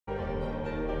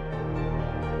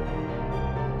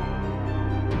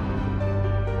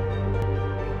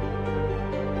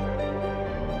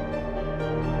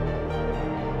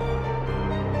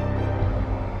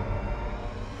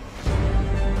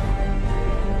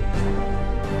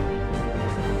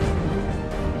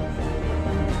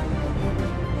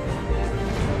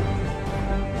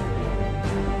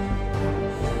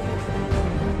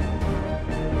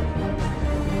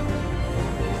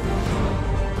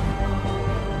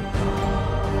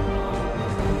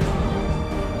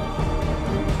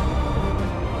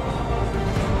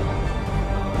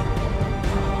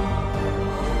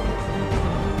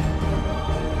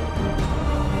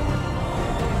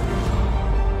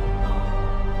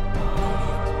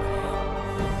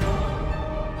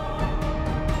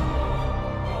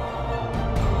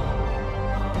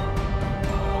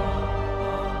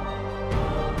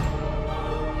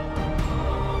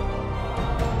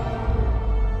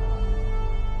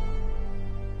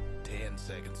10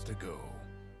 seconds to go.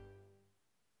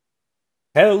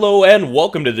 Hello and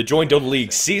welcome to the Join Dota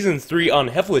League Season 3 on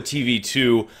HeflaTV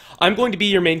 2. I'm going to be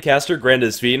your main caster,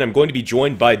 GrandesV, and I'm going to be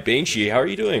joined by Banshee. How are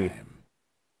you doing?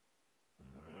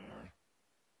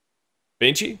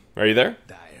 Banshee, are you there?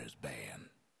 Dyer's ban.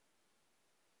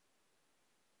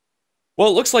 Well,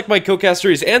 it looks like my co-caster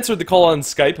has answered the call on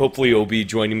Skype. Hopefully he'll be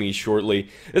joining me shortly.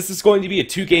 This is going to be a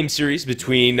two-game series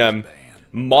between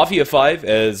Mafia 5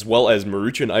 as well as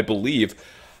Maruchan, I believe.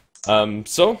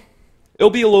 So it'll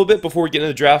be a little bit before we get into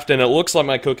the draft, and it looks like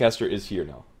my co-caster is here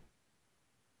now.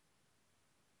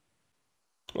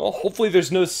 Well, hopefully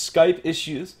there's no Skype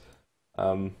issues.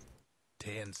 10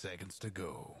 seconds to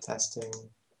go. Testing.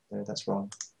 No, that's wrong.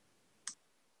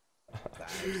 5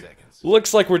 seconds.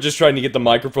 Looks like we're just trying to get the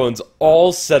microphones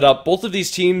all set up. Both of these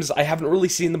teams, I haven't really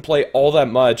seen them play all that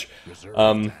much.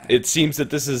 It seems that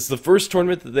this is the first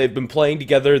tournament that they've been playing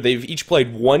together. They've each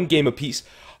played one game apiece.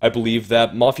 I believe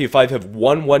that Mafia 5 have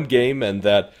won one game and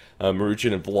that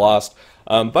Maruchan have lost.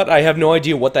 But I have no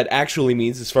idea what that actually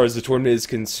means as far as the tournament is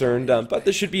concerned. But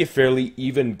this should be a fairly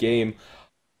even game.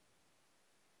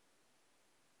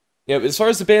 Yeah, as far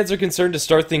as the bans are concerned, to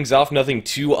start things off, nothing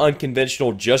too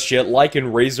unconventional just yet. Like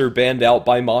and Razor banned out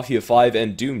by Mafia 5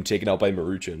 and Doom taken out by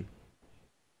Maruchan.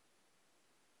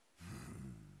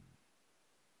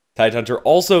 Tidehunter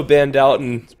also banned out,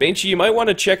 and Banshee, you might want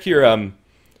to check your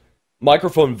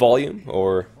microphone volume,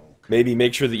 or maybe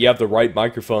make sure that you have the right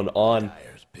microphone on,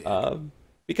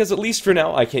 because at least for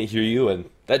now I can't hear you, and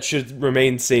that should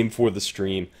remain same for the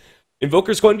stream.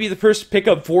 Invoker's going to be the first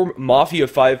pickup for Mafia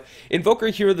 5. Invoker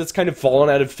here that's kind of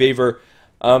fallen out of favor,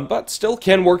 but still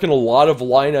can work in a lot of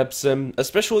lineups,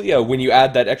 especially when you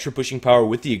add that extra pushing power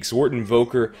with the Exhort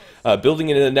Invoker. Building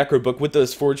it in a Necro Book with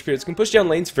those Forge Periods can push down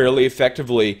lanes fairly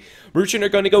effectively. Maruchan are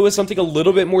going to go with something a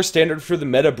little bit more standard for the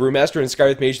meta. Brewmaster and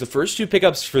Skywrath Mage, the first two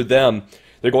pickups for them.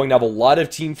 They're going to have a lot of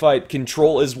teamfight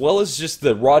control, as well as just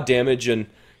the raw damage and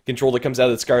control that comes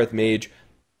out of the Skywrath Mage.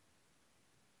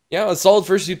 Yeah, a solid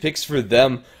first two picks for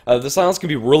them. The silence can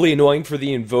be really annoying for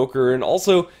the Invoker, and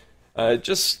also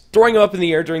just throwing him up in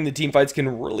the air during the team fights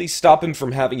can really stop him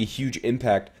from having a huge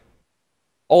impact.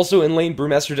 Also in lane,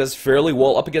 Brewmaster does fairly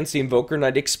well up against the Invoker, and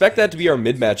I'd expect that to be our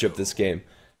mid matchup this game.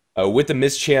 With the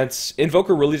mischance,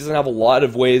 Invoker really doesn't have a lot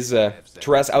of ways to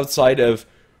harass outside of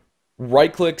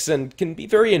right clicks, and can be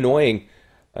very annoying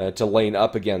to lane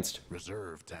up against.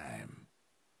 Reserve time.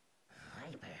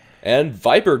 And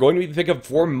Viper going to be the pickup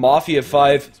for Mafia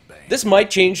 5. This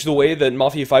might change the way that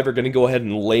Mafia 5 are going to go ahead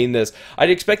and lane this. I'd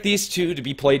expect these two to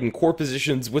be played in core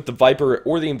positions with the Viper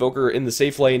or the Invoker in the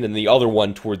safe lane and the other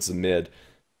one towards the mid.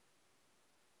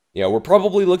 Yeah, we're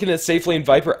probably looking at safe lane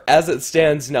Viper as it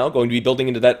stands now, going to be building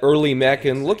into that early mech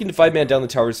and looking to 5-man down the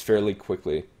towers fairly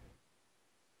quickly.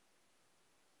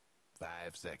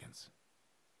 5 seconds.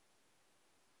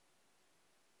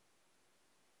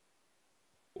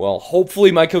 Well,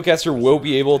 hopefully my co-caster will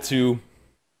be able to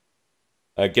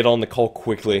get on the call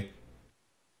quickly.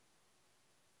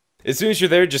 As soon as you're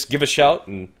there, just give a shout,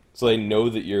 and so they know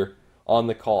that you're on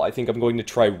the call. I think I'm going to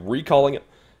try recalling it,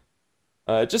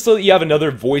 just so that you have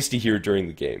another voice to hear during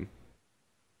the game.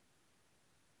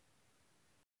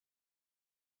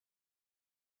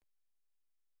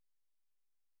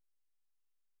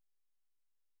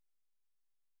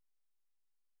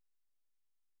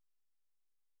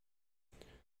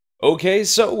 Okay,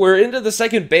 so we're into the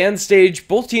second ban stage.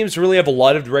 Both teams really have a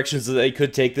lot of directions that they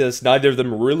could take this. Neither of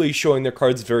them really showing their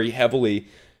cards very heavily.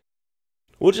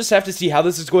 We'll just have to see how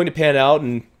this is going to pan out,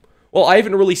 and, well, I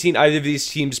haven't really seen either of these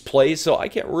teams play, so I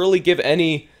can't really give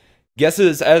any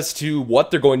guesses as to what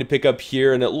they're going to pick up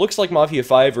here, and it looks like Mafia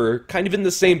 5 are kind of in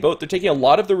the same boat. They're taking a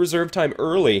lot of the reserve time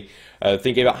early,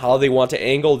 thinking about how they want to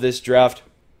angle this draft.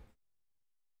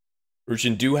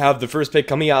 Maruchan do have the first pick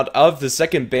coming out of the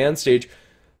second ban stage.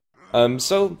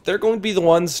 So they're going to be the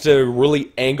ones to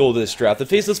really angle this draft. The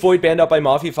Faceless Void banned out by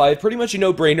Mafia 5, pretty much a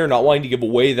no-brainer, not wanting to give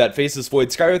away that Faceless Void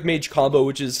Skywrath Mage combo,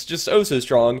 which is just oh so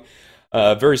strong.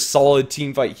 Very solid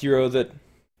teamfight hero that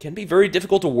can be very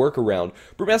difficult to work around.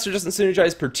 Brewmaster doesn't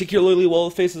synergize particularly well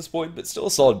with Faceless Void, but still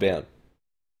a solid ban.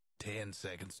 10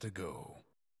 seconds to go.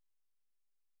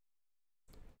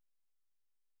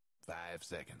 5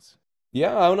 seconds.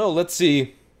 Yeah, I don't know, let's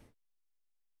see.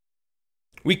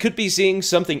 We could be seeing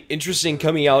something interesting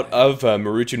coming out of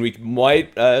Maruchan. We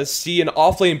might see an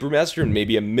offlane Brewmaster and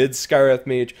maybe a mid Skywrath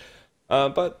Mage,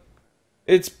 but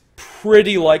it's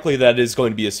pretty likely that it is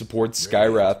going to be a support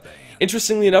Skywrath.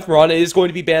 Interestingly enough, Mirana is going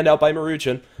to be banned out by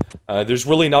Maruchan. There's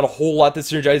really not a whole lot that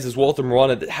synergizes well with the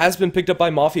Mirana that has been picked up by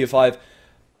Mafia 5,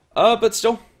 but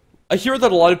still, a hero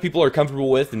that a lot of people are comfortable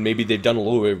with, and maybe they've done a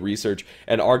little bit of research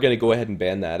and are going to go ahead and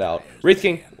ban that out. Wraith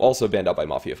King, also banned out by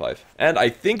Mafia 5. And I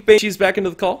think Banshee's back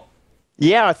into the call?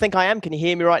 Yeah, I think I am. Can you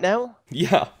hear me right now?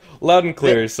 Yeah, loud and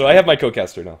clear. So I have my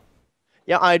co-caster now.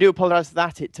 Yeah, I do apologize for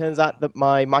that. It turns out that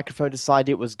my microphone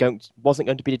decided it wasn't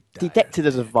going to be detected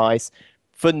as a device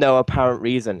for no apparent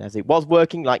reason, as it was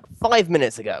working like 5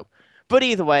 minutes ago. But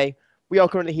either way, we are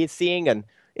currently here seeing, and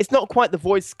it's not quite the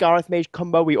Void Scarif Mage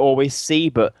combo we always see,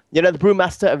 but, you know, the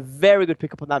Brewmaster, a very good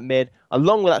pickup on that mid,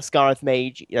 along with that Scarif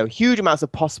Mage, you know, huge amounts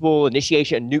of possible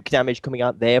initiation and nuke damage coming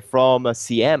out there from a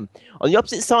CM. On the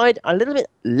opposite side, a little bit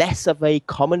less of a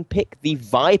common pick, the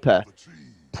Viper,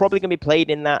 probably going to be played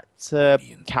in that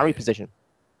carry position.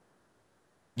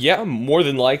 Yeah, more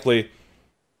than likely.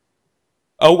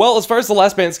 Oh, well, as far as the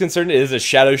last ban is concerned, it is a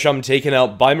Shadow Shaman taken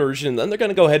out by Maruchan, and then they're going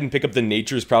to go ahead and pick up the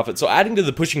Nature's Prophet, so adding to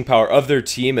the pushing power of their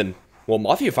team, and, well,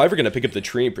 Mafia 5 are going to pick up the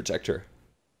Treant Protector.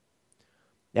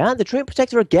 Yeah, the Treant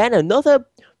Protector again, another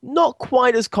not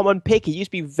quite as common pick. He used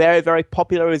to be very, very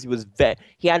popular as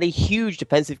he had a huge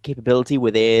defensive capability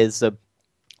with his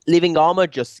living armor,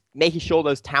 just making sure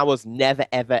those towers never,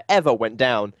 ever, ever went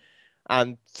down.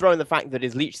 And throwing the fact that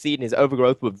his Leech Seed and his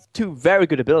Overgrowth were two very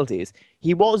good abilities,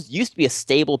 he used to be a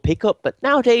stable pickup, but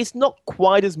nowadays not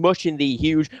quite as much in the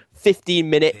huge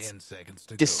 15-minute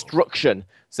destruction,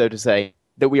 so to say,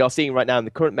 that we are seeing right now in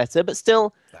the current meta. But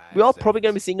still, we are probably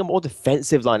going to be seeing a more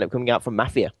defensive lineup coming out from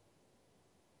Mafia.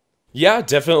 Yeah,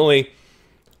 definitely.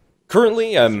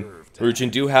 Currently,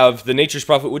 Maruchan do have the Nature's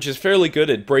Prophet, which is fairly good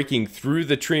at breaking through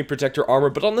the Treant Protector armor,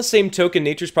 but on the same token,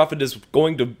 Nature's Prophet is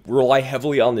going to rely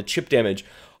heavily on the chip damage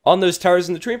on those towers,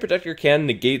 and the Treant Protector can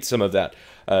negate some of that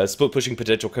split pushing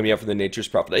potential coming out from the Nature's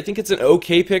Prophet. I think it's an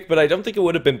okay pick, but I don't think it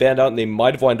would have been banned out, and they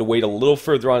might have wanted to wait a little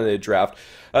further on in the draft,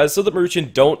 so that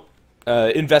Maruchan don't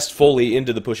invest fully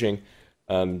into the pushing,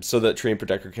 so that Treant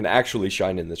Protector can actually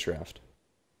shine in this draft.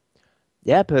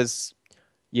 Yeah, because,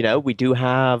 you know, we do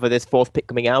have this fourth pick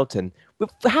coming out, and we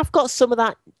have got some of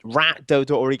that rat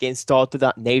Dota already getting started,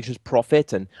 that Nature's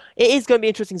Prophet, and it is going to be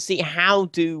interesting to see how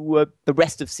do the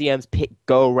rest of CM's pick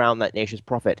go around that Nature's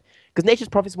Prophet. Because Nature's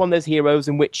Prophet is one of those heroes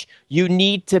in which you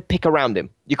need to pick around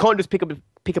him. You can't just pick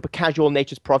up a casual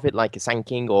Nature's Prophet like a Sand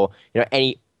King or, you know,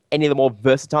 any of the more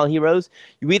versatile heroes.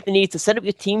 You either need to set up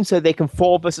your team so they can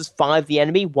 4 versus 5 the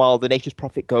enemy while the Nature's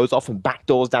Prophet goes off and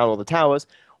backdoors down all the towers,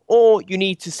 or you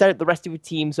need to set up the rest of your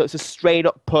team so it's a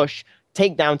straight-up push,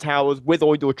 take down towers with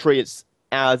all your treants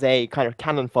as a kind of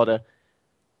cannon fodder.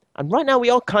 And right now we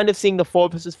are kind of seeing the 4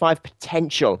 versus 5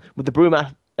 potential with the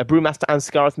Brewmaster and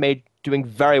Scarif Mage doing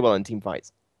very well in team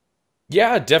fights.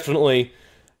 Yeah, definitely.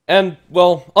 And,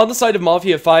 well, on the side of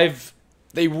Mafia 5,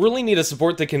 they really need a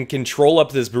support that can control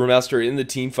up this Brewmaster in the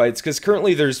team fights, because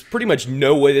currently there's pretty much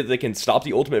no way that they can stop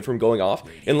the ultimate from going off,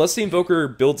 unless the Invoker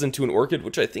builds into an Orchid,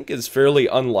 which I think is fairly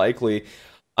unlikely.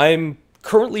 I'm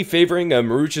currently favoring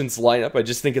Maruchan's lineup. I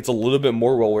just think it's a little bit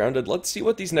more well-rounded. Let's see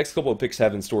what these next couple of picks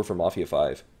have in store for Mafia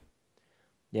 5.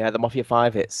 Yeah, the Mafia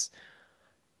 5,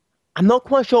 I'm not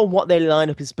quite sure what their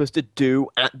lineup is supposed to do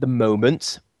at the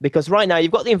moment, because right now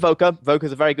you've got the Invoker.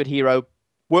 Invoker's a very good hero,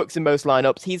 works in most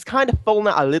lineups. He's kind of fallen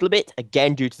out a little bit,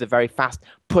 again, due to the very fast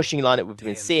pushing lineup we've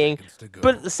been seeing.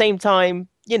 But at the same time,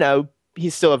 you know,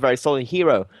 he's still a very solid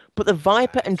hero. But the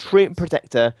Viper and Treant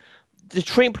Protector, the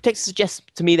Treant Protector suggests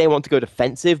to me they want to go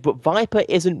defensive, but Viper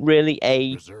isn't really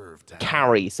a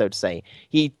carry, so to say.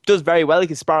 He does very well, he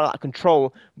can spiral out of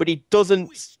control, but he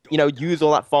doesn't, you know, use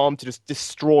all that farm to just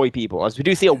destroy people. As we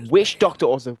do see a Wish Doctor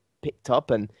also picked up,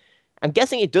 and I'm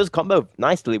guessing it does combo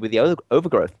nicely with the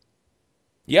Overgrowth.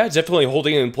 Yeah, definitely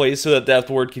holding it in place so that Death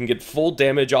Ward can get full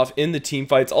damage off in the team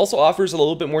fights. Also offers a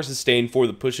little bit more sustain for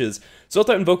the pushes. So if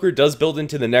that Invoker does build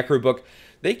into the Necro book,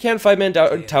 they can 5-man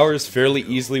towers fairly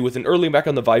easily with an early mech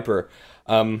on the Viper.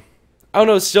 I don't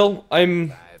know, still,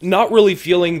 I'm not really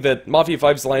feeling that Mafia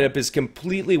 5's lineup is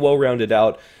completely well-rounded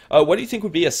out. What do you think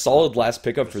would be a solid last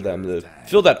pickup for them to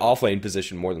fill that offlane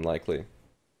position more than likely?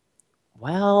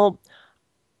 Well,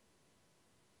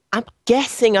 I'm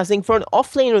guessing, I think for an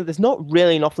offlaner, there's not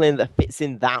really an offlaner that fits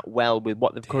in that well with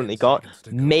what they've currently got.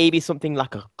 Maybe something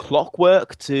like a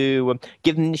Clockwork to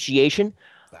give them initiation.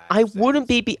 I wouldn't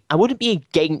be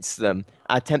against them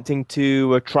attempting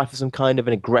to try for some kind of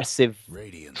an aggressive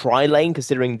tri-lane,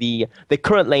 considering the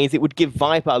current lanes. It would give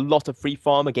Viper a lot of free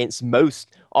farm against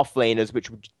most offlaners, which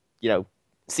would, you know,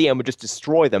 CM would just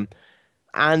destroy them.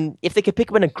 And if they could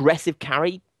pick up an aggressive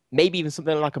carry, maybe even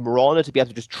something like a Marauder to be able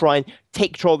to just try and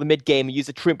take control of the mid game and use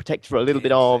a Treant Protector for a little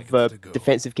bit of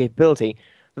defensive capability,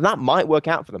 then that might work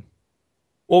out for them.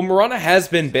 Well, Marauder has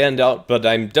been banned out, but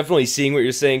I'm definitely seeing what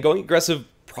you're saying. Going aggressive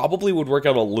probably would work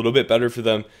out a little bit better for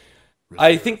them.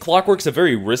 I think Clockwork's a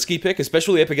very risky pick,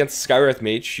 especially up against Skywrath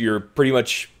Mage. You're pretty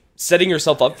much setting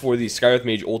yourself up for the Skywrath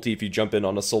Mage ulti if you jump in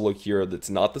on a solo hero that's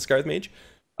not the Skywrath Mage.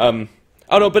 I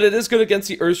don't know, but it is good against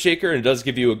the Earthshaker, and it does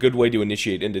give you a good way to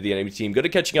initiate into the enemy team. Good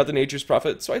at catching out the Nature's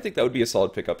Prophet, so I think that would be a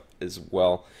solid pickup as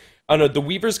well. I don't know, the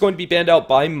Weaver's going to be banned out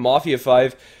by Mafia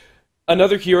 5.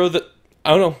 Another hero that, I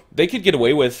don't know, they could get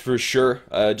away with for sure,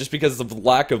 just because of the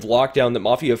lack of lockdown that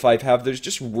Mafia 5 have. There's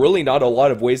just really not a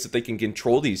lot of ways that they can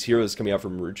control these heroes coming out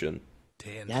from Maruchan.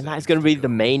 Yeah, and that is going to be the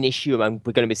main issue we're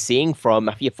going to be seeing from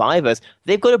Mafia 5 as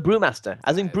they've got a Brewmaster.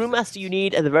 As in Brewmaster, you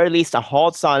need at the very least a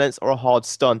hard silence or a hard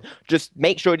stun. Just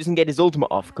make sure he doesn't get his ultimate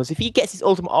off, because if he gets his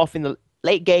ultimate off in the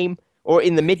late game or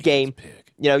in the mid game,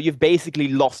 you know, you've basically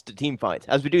lost the team fight.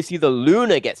 As we do see the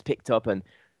Luna gets picked up and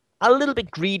a little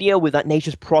bit greedier with that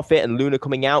Nature's Prophet and Luna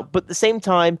coming out, but at the same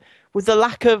time, with the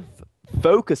lack of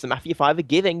focus that Mafia 5 are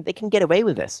giving, they can get away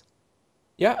with this.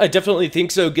 Yeah, I definitely think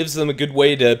so. Gives them a good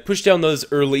way to push down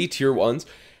those early tier 1s,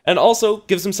 and also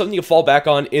gives them something to fall back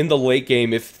on in the late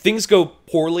game. If things go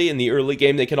poorly in the early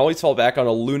game, they can always fall back on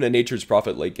a Luna Nature's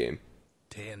Prophet late game.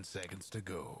 10 seconds to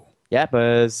go. Yeah, but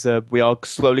as we are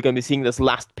slowly going to be seeing this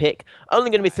last pick, only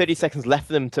going to be 30 seconds left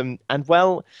for them to, and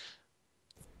well,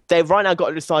 they've right now got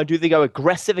to decide, do they go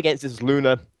aggressive against this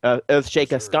Luna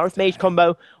Earthshaker Skywrath Mage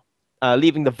combo,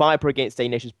 leaving the Viper against a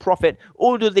Nature's Prophet,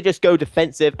 or do they just go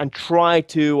defensive and try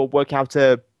to work out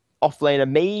a offlaner,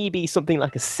 maybe something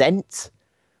like a Scent?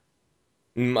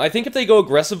 I think if they go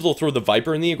aggressive, they'll throw the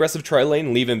Viper in the aggressive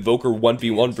tri-lane, leave Invoker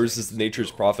 1v1 versus the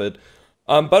Nature's Prophet.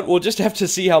 But we'll just have to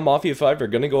see how Mafia 5 are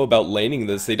going to go about laning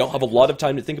this. They don't have a lot of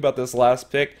time to think about this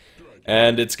last pick,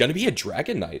 and it's going to be a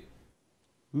Dragon Knight.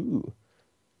 Ooh.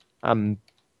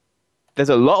 There's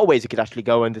a lot of ways you could actually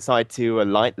go and decide to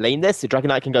lane this. The Dragon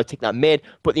Knight can go take that mid,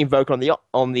 put the Invoker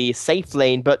on the safe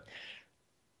lane, but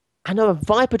I know a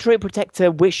Viper Treant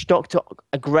Protector, Witch Doctor,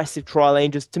 aggressive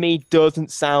tri-lane just to me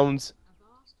doesn't sound...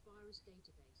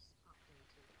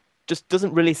 just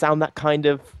doesn't really sound that kind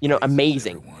of, you know,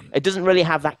 amazing. It doesn't really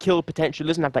have that kill potential,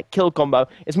 doesn't have that kill combo.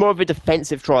 It's more of a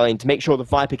defensive tri-lane to make sure the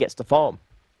Viper gets the farm.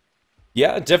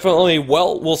 Yeah, definitely.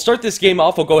 Well, we'll start this game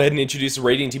off. I'll go ahead and introduce the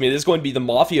rating team. It is going to be the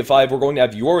Mafia 5. We're going to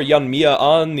have Yor Yanmia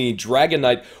on the Dragon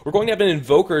Knight. We're going to have an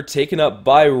Invoker taken up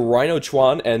by Rhino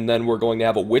Chuan, and then we're going to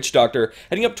have a Witch Doctor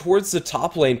heading up towards the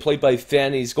top lane, played by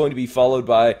Fan. He's going to be followed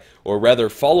by, or rather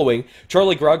following,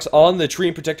 Charlie Grogs on the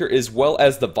Treant Protector, as well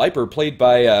as the Viper, played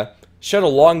by Shadow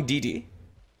Long DD.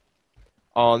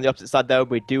 On the opposite side, though,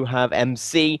 we do have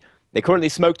MC. They currently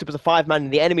smoked up as a 5-man in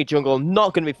the enemy jungle.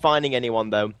 Not going to be finding anyone,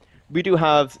 though. We do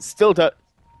have Stillo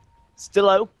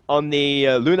on the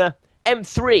Luna,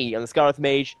 M3 on the Skywrath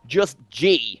Mage, Just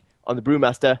G on the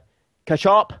Brewmaster,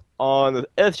 Kachop on the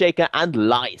Earthshaker, and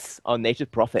Lice on Nature's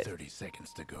Prophet. 30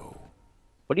 seconds to go.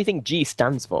 What do you think G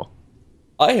stands for?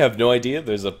 I have no idea.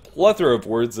 There's a plethora of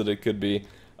words that it could be.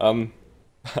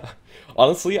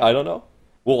 Honestly, I don't know.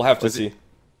 We'll have to see.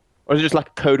 Or is it just like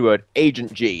a code word,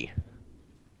 Agent G?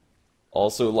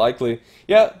 Also likely.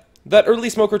 Yeah. That early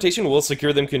smoke rotation will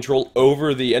secure them control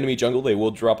over the enemy jungle. They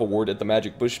will drop a ward at the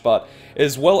magic bush spot,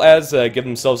 as well as give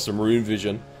themselves some rune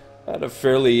vision at a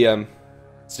fairly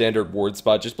standard ward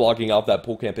spot, just blocking off that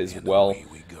pull camp as well.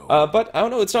 But I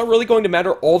don't know, it's not really going to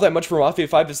matter all that much for Mafia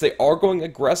 5 as they are going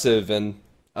aggressive, and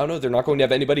I don't know, they're not going to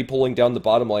have anybody pulling down the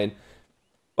bottom lane.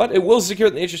 But it will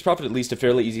secure the Nature's Prophet at least a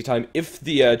fairly easy time if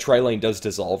the tri-lane does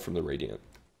dissolve from the Radiant.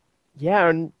 Yeah,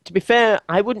 and to be fair,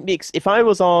 I wouldn't be if I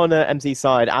was on MC's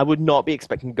side, I would not be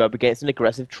expecting to go up against an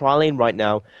aggressive tri-lane right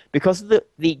now because of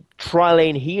the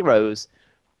tri-lane heroes.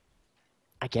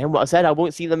 Again, what I said, I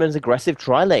won't see them as aggressive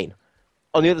tri-lane.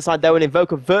 On the other side, though, an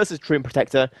Invoker versus Treant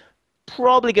Protector,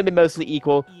 probably going to be mostly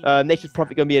equal. Nature's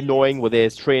Prophet going to be annoying with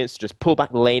his Treants to just pull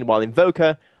back the lane, while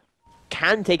Invoker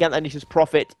can take out that Nature's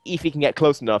Prophet if he can get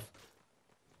close enough.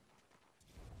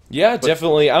 Yeah,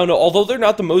 definitely. I don't know. Although they're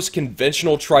not the most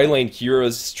conventional tri-lane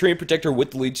heroes, Treant Protector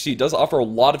with the Leech Seed does offer a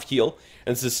lot of heal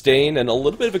and sustain and a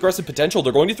little bit of aggressive potential.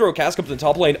 They're going to throw a cask up to the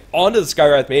top lane onto the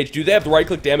Skywrath Mage. Do they have the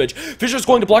right-click damage? Fisher's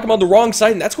going to block him on the wrong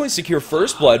side, and that's going to secure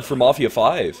first blood for Mafia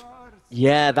 5.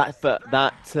 Yeah,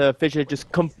 that Fisher just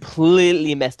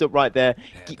completely messed up right there,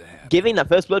 giving that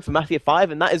first blood for Mafia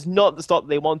 5, and that is not the start that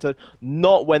they wanted,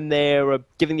 not when they're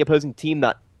giving the opposing team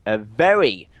that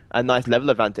very nice level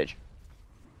advantage.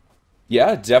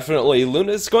 Yeah, definitely.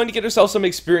 Luna's going to get herself some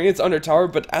experience under tower,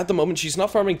 but at the moment she's not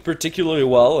farming particularly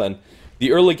well, and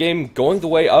the early game going the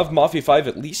way of Mafia 5,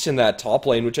 at least in that top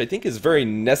lane, which I think is very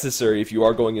necessary if you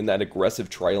are going in that aggressive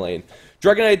tri-lane.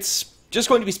 Dragon Knight's just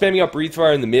going to be spamming out Breathe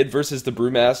Fire in the mid versus the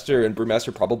Brewmaster, and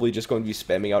Brewmaster probably just going to be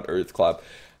spamming out Earthclap.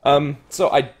 So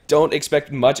I don't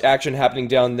expect much action happening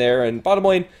down there, and bottom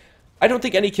lane, I don't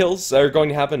think any kills are going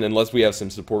to happen unless we have some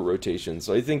support rotations.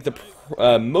 So I think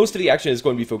the most of the action is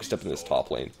going to be focused up in this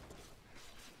top lane.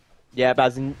 Yeah, but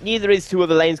as in, neither of these two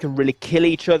other lanes can really kill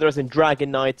each other, as in Dragon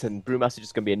Knight and Brewmaster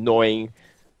just going to be annoying.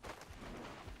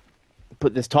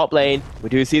 But this top lane, we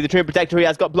do see the Treant Protector, he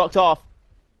has got blocked off.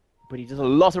 But he does a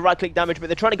lot of right-click damage, but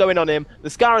they're trying to go in on him. The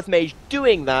Scarith Mage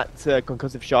doing that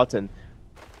concussive shot, and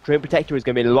Treant Protector is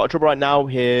going to be in a lot of trouble right now.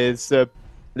 His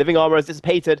living armor has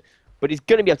dissipated, but he's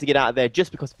going to be able to get out of there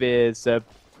just because of his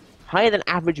higher than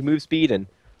average move speed, and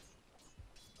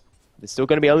there's still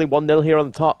going to be only 1-0 here on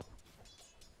the top.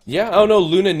 Yeah, I don't know,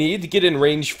 Luna need to get in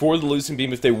range for the Lucent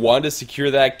Beam if they want to secure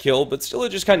that kill, but still it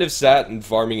just kind of sat and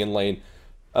farming in lane.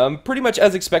 Pretty much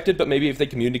as expected, but maybe if they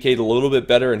communicate a little bit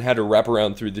better and had to wrap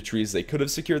around through the trees, they could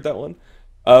have secured that one.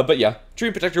 But yeah,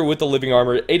 Treant Protector with the living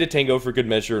armor, 8 tango for good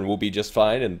measure, and we'll be just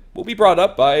fine, and we'll be brought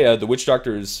up by the Witch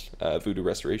Doctor's Voodoo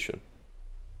Restoration.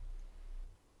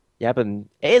 Yeah, but it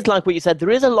is like what you said, there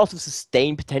is a lot of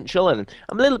sustained potential, and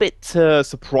I'm a little bit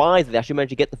surprised that they actually managed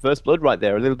to get the first blood right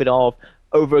there, a little bit of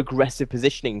over-aggressive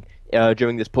positioning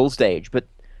during this pull stage, but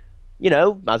you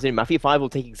know, as in Mafia 5 will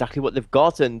take exactly what they've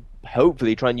got and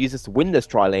hopefully try and use this to win this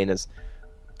tri-lane, as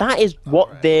that is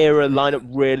what their lineup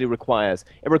really requires.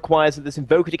 It requires for this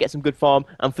Invoker to get some good farm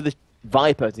and for the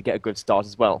Viper to get a good start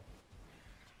as well.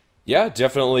 Yeah,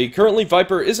 definitely. Currently,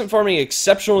 Viper isn't farming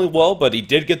exceptionally well, but he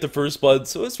did get the first blood,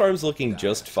 so his farm's looking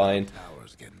just fine.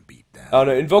 I don't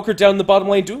know, Invoker down in the bottom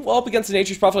lane, doing well up against the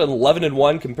Nature's Prophet at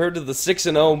 11-1 compared to the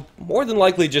 6-0, more than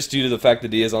likely just due to the fact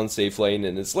that he is on safe lane,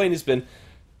 and his lane has been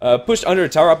pushed under a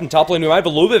tower up in top lane. We might have a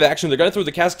little bit of action. They're going to throw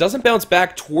the cast. Doesn't bounce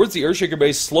back towards the Earthshaker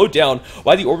base. Slowed down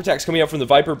by the orb attacks coming out from the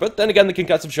Viper. But then again, the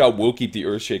concussive shot will keep the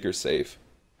Earthshaker safe.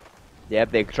 Yeah,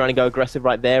 they're trying to go aggressive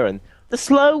right there. And the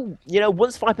slow, you know,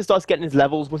 once Viper starts getting his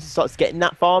levels, once he starts getting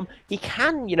that farm, he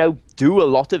can, you know, do a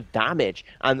lot of damage.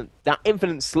 And that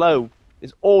infinite slow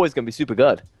is always going to be super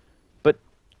good. But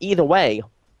either way,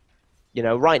 you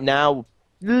know, right now,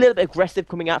 a little bit aggressive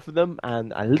coming out for them,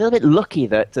 and a little bit lucky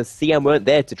that CM weren't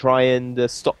there to try and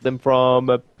stop them from,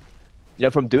 you know,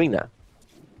 from doing that.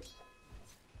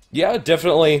 Yeah,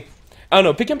 definitely. I don't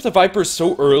know, picking up the Viper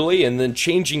so early and then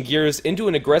changing gears into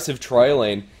an aggressive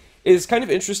tri-lane is kind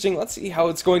of interesting. Let's see how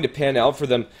it's going to pan out for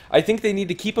them. I think they need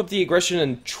to keep up the aggression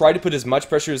and try to put as much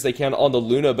pressure as they can on the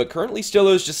Luna, but currently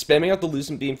Stillo is just spamming out the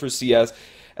Lucent Beam for CS.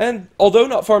 And although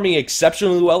not farming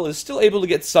exceptionally well, is still able to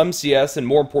get some CS and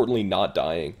more importantly not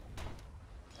dying.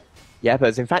 Yeah,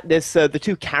 but in fact this the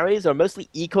two carries are mostly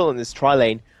equal in this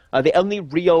tri-lane. The only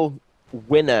real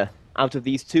winner out of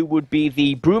these two would be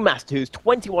the Brewmaster, who's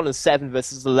 21-7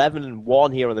 versus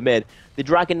 11-1 here on the mid. The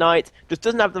Dragon Knight just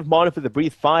doesn't have enough mana for the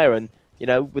Breathe Fire, and you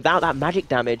know, without that magic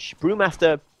damage,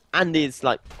 Brewmaster and his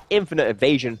like infinite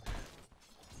evasion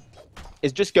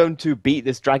is just going to beat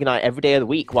this Dragon Knight every day of the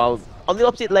week, while on the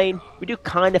opposite lane, we do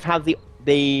kind of have the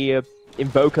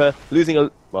Invoker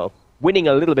winning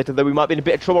a little bit, although we might be in a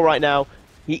bit of trouble right now.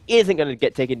 He isn't going to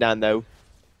get taken down, though.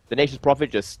 The Nature's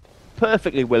Prophet just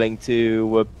perfectly willing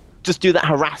to just do that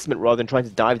harassment rather than trying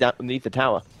to dive down underneath the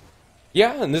tower.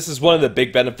 Yeah, and this is one of the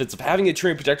big benefits of having a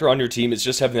Treant Protector on your team, is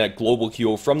just having that global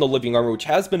heal from the Living Armor, which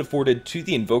has been afforded to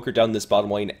the Invoker down this bottom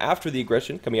lane after the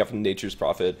aggression coming out from Nature's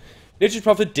Prophet. Nature's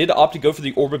Prophet did opt to go for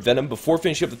the Orb of Venom before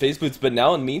finishing up the Phase Boots, but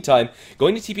now in the meantime,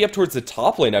 going to TP up towards the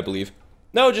top lane, I believe.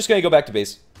 No, just going to go back to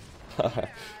base. A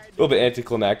little bit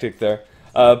anticlimactic there.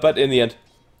 But in the end,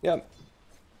 yeah.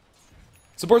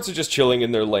 Supports are just chilling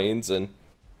in their lanes, and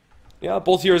yeah,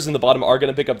 both heroes in the bottom are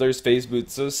going to pick up their Phase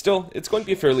Boots, so still, it's going to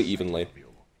be a fairly even lane.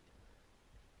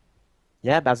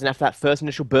 Yeah, but after that first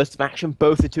initial burst of action,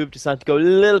 both the two have decided to go a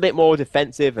little bit more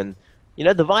defensive, and you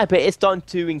know, the Viper is starting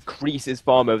to increase his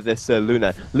farm over this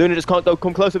Luna. Luna just can't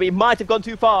come closer, but he might have gone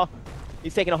too far.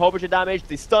 He's taking a whole bunch of damage.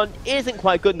 The stun isn't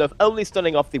quite good enough, only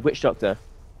stunning off the Witch Doctor.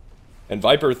 And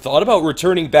Viper thought about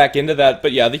returning back into that,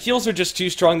 but yeah, the heals are just too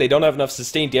strong. They don't have enough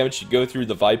sustained damage to go through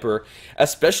the Viper,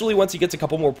 especially once he gets a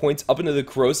couple more points up into the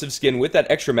Corrosive Skin with that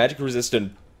extra magic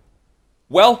resistant.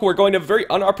 Well, we're going to have a very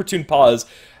unopportune pause,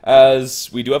 as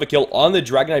we do have a kill on the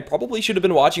Dragon Knight. Probably should have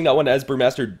been watching that one, as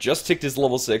Brewmaster just ticked his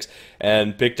level 6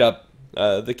 and picked up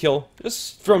the kill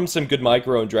just from some good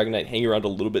micro, and Dragon Knight hanging around a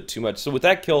little bit too much. So with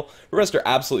that kill, Brewmaster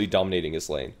absolutely dominating his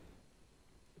lane.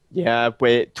 Yeah,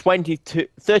 we're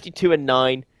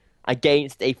 32-9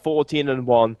 against a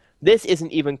 14-1. This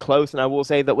isn't even close, and I will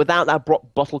say that without that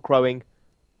bottle crowing,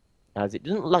 as it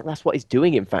doesn't look like that's what he's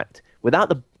doing, in fact.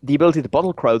 Without the ability to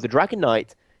bottle crow, the Dragon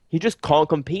Knight, he just can't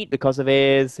compete because of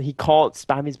he can't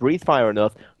spam his Breathe Fire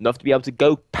enough to be able to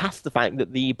go past the fact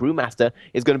that the Brewmaster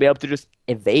is going to be able to just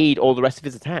evade all the rest of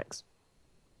his attacks.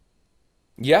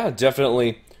 Yeah,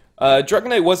 definitely. Dragon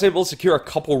Knight was able to secure a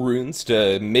couple runes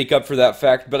to make up for that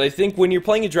fact, but I think when you're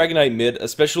playing a Dragon Knight mid,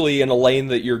 especially in a lane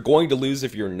that you're going to lose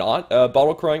if you're not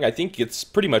bottle crowing, I think it's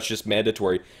pretty much just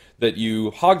mandatory that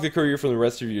you hog the courier from the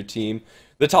rest of your team.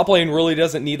 The top lane really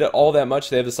doesn't need it all that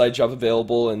much. They have the side job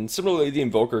available, and similarly the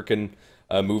Invoker can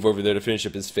move over there to finish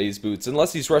up his phase boots,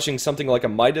 unless he's rushing something like a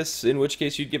Midas, in which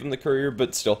case you'd give him the courier,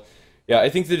 but still. Yeah, I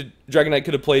think the Dragon Knight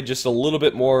could have played just a little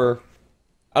bit more,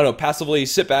 I don't know, passively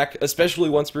sit back, especially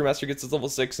once Brewmaster gets his level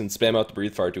 6, and spam out the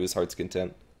Breathe Fire to his heart's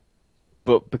content.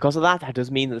 But because of that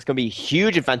does mean that it's going to be a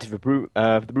huge advantage for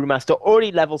the Brewmaster,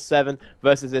 already level 7,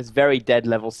 versus this very dead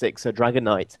level 6 Dragon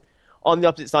Knight. On the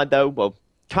opposite side, though, well,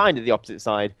 kind of the opposite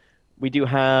side, we do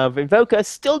have Invoker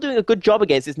still doing a good job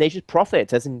against this Nature's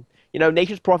Prophet, as in, you know,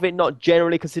 Nature's Prophet not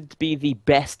generally considered to be the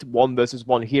best 1 versus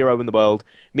 1 hero in the world,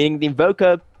 meaning the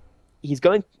Invoker, he's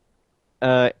going,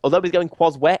 although he's going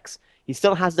Quas Wex, he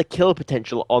still has the kill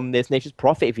potential on this Nature's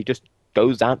Prophet if he just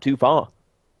goes out too far.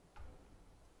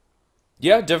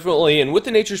 Yeah, definitely, and with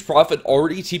the Nature's Prophet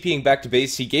already TPing back to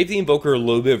base, he gave the Invoker a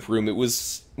little bit of room. It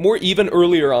was more even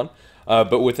earlier on,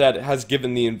 but with that, it has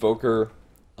given the Invoker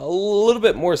a little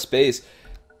bit more space.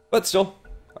 But still,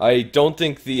 I don't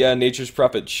think the Nature's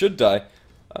Prophet should die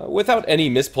without any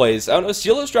misplays. I don't know,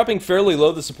 Steelo's dropping fairly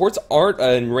low. The supports aren't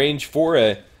in range for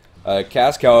a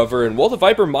Cask, however, and while the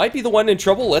Viper might be the one in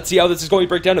trouble, let's see how this is going to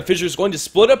break down. Fissure is going to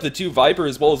split up the two Viper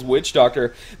as well as Witch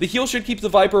Doctor. The heal should keep the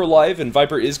Viper alive, and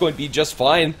Viper is going to be just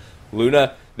fine.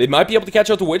 Luna, they might be able to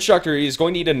catch out the Witch Doctor. He's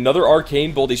going to need another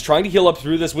Arcane Bolt. He's trying to heal up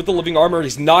through this with the Living Armor.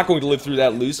 He's not going to live through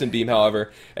that Lucent Beam,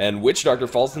 however, and Witch Doctor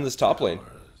falls in this top lane.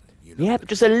 Yeah, but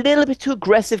just a little bit too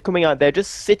aggressive coming out there,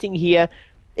 just sitting here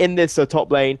in this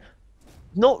top lane,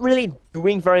 not really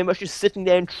doing very much, just sitting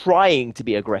there and trying to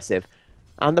be aggressive.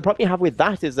 And the problem you have with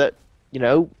that is that, you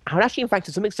know, I would actually, in fact,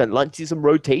 to some extent, like to see some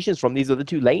rotations from these other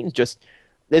two lanes. Just,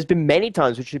 there's been many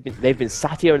times which they've been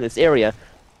sat here in this area,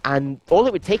 and all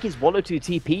it would take is 1 or 2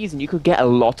 TPs, and you could get a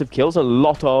lot of kills, a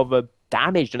lot of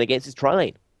damage done against his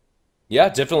tri-lane. Yeah,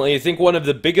 definitely. I think one of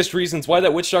the biggest reasons why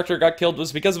that Witch Doctor got killed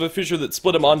was because of a Fissure that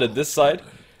split him onto this side,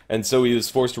 and so he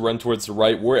was forced to run towards the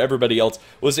right, where everybody else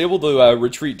was able to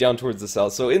retreat down towards the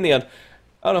south. So in the end,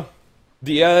 I don't know.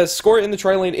 The score in the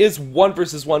tri-lane is 1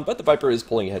 versus 1, but the Viper is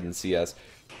pulling ahead in CS.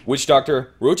 Witch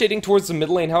Doctor rotating towards the mid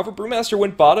lane, however, Brewmaster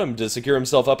went bottom to secure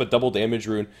himself up a double damage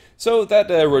rune. So that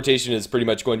rotation is pretty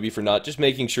much going to be for naught, just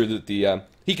making sure that the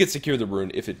he could secure the rune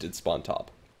if it did spawn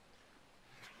top.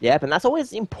 Yep, and that's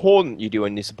always important you do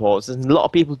in these supports, and a lot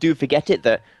of people do forget it,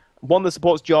 that one of the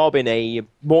support's job in a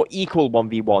more equal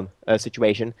 1v1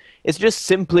 situation is just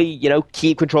simply, you know,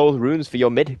 keep control of the runes for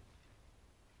your mid.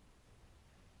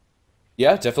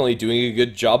 Yeah, definitely doing a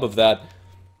good job of that.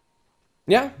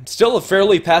 Yeah, still a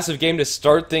fairly passive game to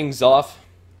start things off.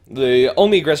 The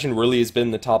only aggression really has been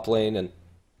the top lane, and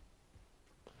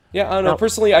yeah, I don't know,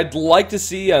 personally I'd like to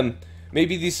see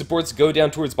maybe these supports go down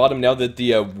towards bottom now that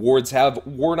the wards have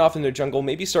worn off in their jungle,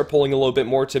 maybe start pulling a little bit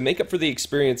more to make up for the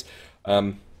experience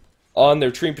on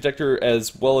their Treant Protector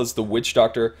as well as the Witch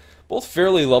Doctor. Both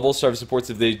fairly level starve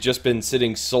supports if they've just been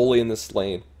sitting solely in this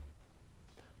lane.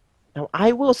 Now,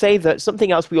 I will say that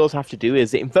something else we also have to do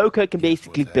is that Invoker can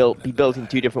basically be built in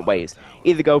 2 different ways.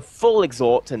 Either go full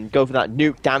Exhort and go for that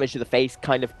nuke damage to the face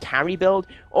kind of carry build,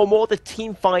 or more the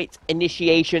teamfight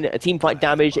initiation, teamfight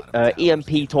damage,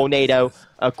 EMP Tornado,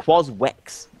 Quas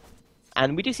Wex.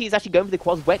 And we do see he's actually going for the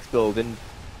Quas Wex build, and,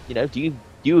 you know, do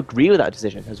you agree with that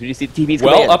decision? As we do see the TPs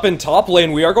well, up in top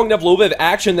lane, we are going to have a little bit of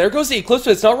action. There goes the Eclipse,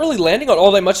 but it's not really landing on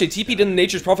all that much. They TP'd in the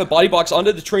Nature's Prophet body box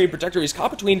onto the Treant Protector. He's caught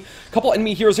between a couple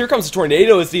enemy heroes. Here comes the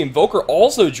Tornado as the Invoker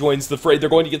also joins the fray. They're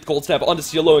going to get the Cold Snap onto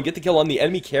Steelo and get the kill on the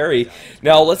enemy carry.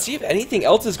 Now, let's see if anything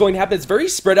else is going to happen. It's very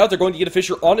spread out. They're going to get a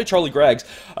Fissure onto Charlie Greggs,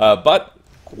 but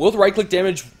will the right-click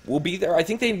damage will be there? I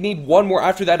think they need one more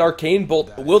after that Arcane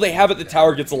Bolt. Will they have it? The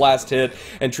tower gets the last hit,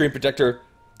 and Treant Protector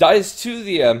dies to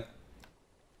the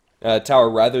tower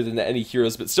rather than any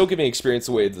heroes, but still giving experience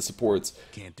away to the supports.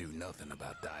 Can't do nothing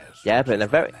about Dyer's. Yeah, but in a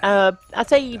very, I'd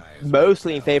say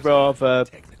mostly in favor of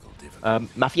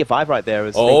Mafia 5 right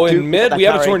there. Oh, in mid, we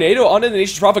have a Tornado onto the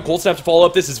Nature's Prophet. Cold Snap to follow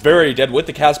up. This is very dead with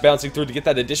the cast bouncing through to get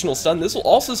that additional stun. This will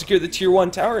also secure the tier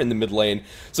 1 tower in the mid lane.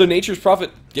 So Nature's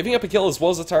Prophet giving up a kill as well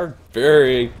as the tower.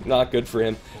 Very not good for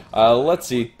him. Let's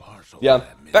see. Yeah,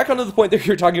 back onto the point that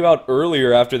you were talking about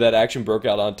earlier after that action broke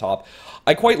out on top.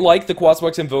 I quite like the Quas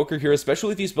Wex Invoker here,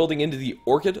 especially if he's building into the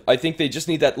Orchid. I think they just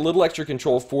need that little extra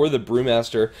control for the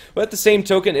Brewmaster. But at the same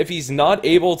token, if he's not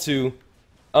able to,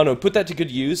 I don't know, put that to good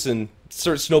use and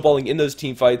start snowballing in those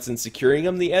team fights and securing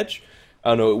him the edge, I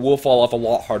don't know, it will fall off a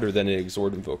lot harder than an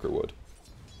Exhort Invoker would.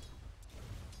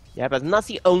 Yeah, but that's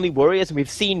the only worry, as we've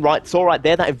seen saw right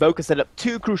there that Invoker set up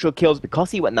 2 crucial kills because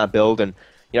he went in that build and,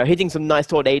 you know, hitting some nice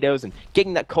tornadoes and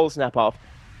getting that cold snap off.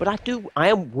 But I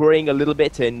am worrying a little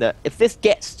bit in that if this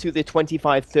gets to the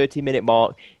 25-30 minute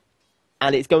mark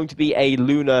and it's going to be a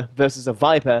Luna versus a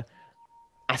Viper,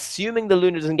 assuming the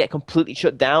Luna doesn't get completely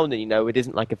shut down and, you know, it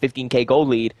isn't like a 15k gold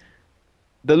lead,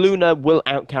 the Luna will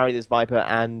outcarry this Viper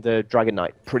and the Dragon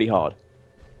Knight pretty hard.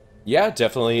 Yeah,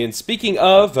 definitely. And speaking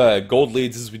of gold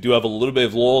leads, as we do have a little bit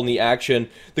of lull in the action,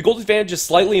 the gold advantage is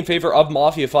slightly in favor of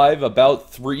Mafia 5,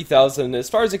 about 3,000. As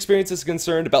far as experience is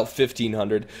concerned, about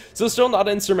 1,500. So still not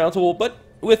insurmountable, but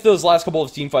with those last couple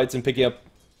of team fights and picking up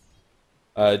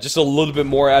just a little bit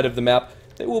more out of the map,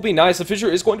 it will be nice. The Fissure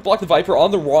is going to block the Viper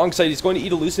on the wrong side. He's going to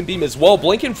eat a Lucent Beam as well.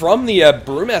 Blinking from the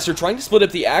Brewmaster, trying to split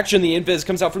up the action. The Invis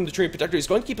comes out from the Tree Protector. He's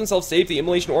going to keep himself safe. The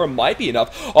Immolation Aura might be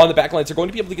enough on the backlines. They're going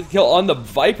to be able to get the kill on the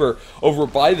Viper over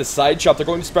by the side shop. They're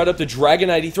going to spread up the Dragon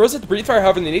Knight. He throws out the Breathe Fire,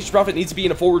 however, the Nature's Prophet needs to be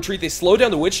in a full retreat. They slow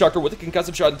down the Witch Doctor with a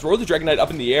concussive shot and throw the Dragon Knight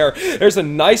up in the air. There's a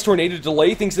nice tornado to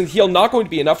delay things in the heal. Not going to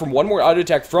be enough from one more auto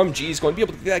attack from G. He's going to be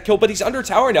able to get that kill, but he's under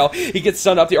tower now. He gets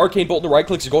stunned up. The Arcane Bolt and the right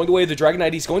clicks are going away. The Dragon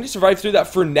Knight, he's going to survive through that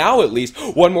for now at least.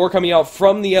 One more coming out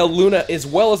from the Luna as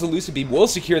well as the Lucent Beam will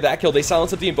secure that kill. They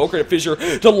silence up the Invoker at Fissure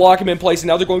to lock him in place, and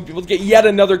now they're going to be able to get yet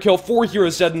another kill. 4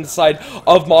 heroes dead on the side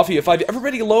of Mafia 5.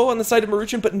 Everybody low on the side of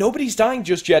Maruchan, but nobody's dying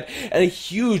just yet, and a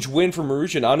huge win for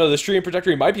Maruchan. I don't know, the Stream Protector,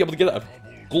 he might be able to get a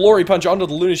glory punch onto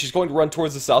the Luna. She's going to run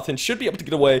towards the south and should be able to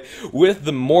get away with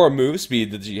the more move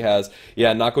speed that she has.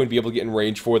 Yeah, not going to be able to get in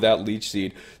range for that Leech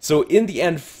Seed. So in the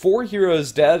end, 4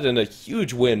 heroes dead and a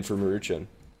huge win for Maruchan.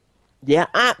 Yeah,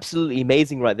 absolutely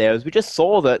amazing right there. As we just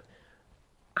saw that,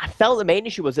 I felt the main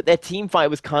issue was that their team fight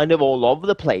was kind of all over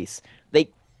the place.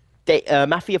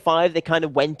 Mafia 5, they kind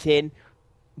of went in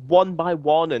one by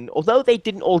one, and although they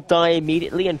didn't all die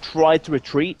immediately and tried to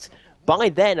retreat, by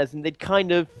then, as in they'd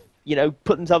kind of, you know,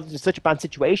 put themselves into such a bad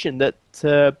situation that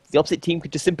the opposite team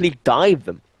could just simply dive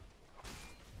them.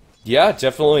 Yeah,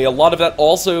 definitely. A lot of that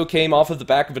also came off of the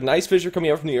back of a nice Fissure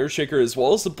coming out from the Earthshaker, as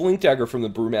well as the Blink Dagger from the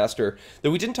Brewmaster that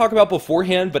we didn't talk about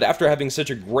beforehand, but after having such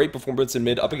a great performance in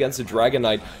mid up against the Dragon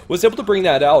Knight, was able to bring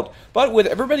that out. But with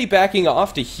everybody backing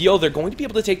off to heal, they're going to be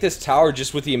able to take this tower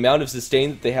just with the amount of sustain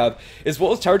that they have, as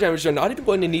well as tower damage. They're not even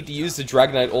going to need to use the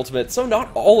Dragon Knight ultimate, so not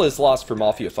all is lost for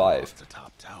Mafia 5.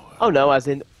 Oh no, as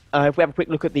in, if we have a quick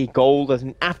look at the gold, as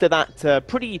in, after that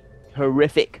pretty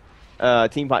horrific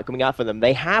team fight coming out for them,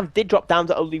 they did drop down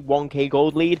to only 1k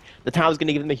gold lead. The tower's going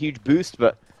to give them a huge boost,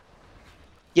 but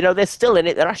you know, they're still in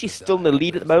it. They're actually still in the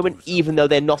lead at the moment, even though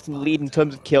they're not in the lead in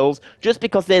terms of kills, just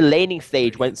because their laning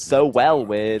stage went so well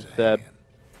with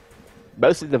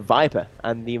mostly the Viper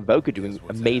and the Invoker doing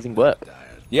amazing work.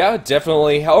 Yeah,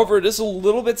 definitely. However, it is a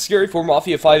little bit scary for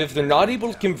Mafia 5 if they're not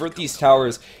able to convert these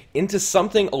towers into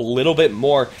something a little bit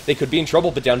more. They could be in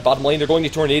trouble, but down bottom lane, they're going to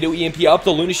Tornado EMP up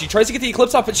the Luna. She tries to get the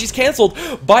Eclipse off, but she's cancelled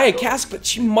by a cask, but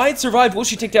she might survive. Will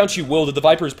she take down? She will. The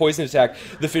Viper's poison attack.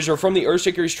 The Fissure from the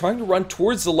Earthshaker is trying to run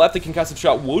towards the left. The concussive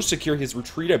shot will secure his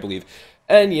retreat, I believe.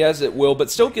 And yes, it will, but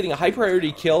still getting a high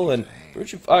priority kill, and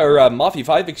Mafia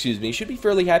 5, excuse me, should be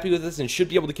fairly happy with this and should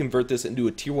be able to convert this into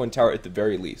a tier 1 tower at the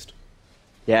very least.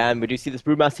 Yeah, and we do see this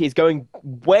Brewmaster. He's going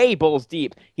way balls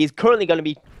deep. He's currently going to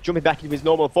be jumping back into his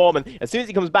normal form, and as soon as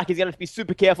he comes back, he's going to have to be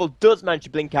super careful. Does manage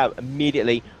to blink out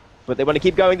immediately, but they want to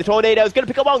keep going. The Tornado is going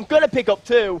to pick up one, going to pick up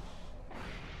two.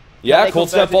 Yeah,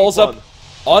 Cold Snap falls up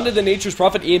onto the Nature's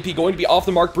Prophet. EMP going to be off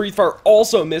the mark. Breathe Fire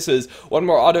also misses. One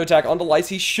more auto attack onto Lice.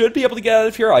 He should be able to get out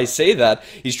of here. I say that.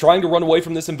 He's trying to run away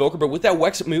from this Invoker, but with that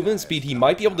Wex movement speed, he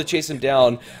might be able to chase him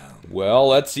down. Well,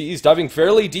 let's see. He's diving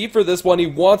fairly deep for this one. He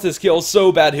wants this kill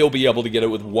so bad he'll be able to get it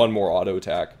with one more auto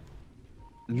attack.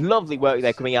 Lovely work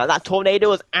there coming out. That Tornado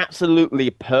was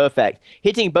absolutely perfect.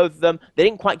 Hitting both of them. They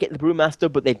didn't quite get the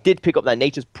Brewmaster, but they did pick up that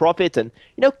Nature's Prophet. And,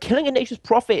 you know, killing a Nature's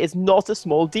Prophet is not a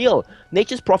small deal.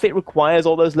 Nature's Prophet requires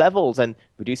all those levels. And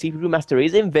we do see Brewmaster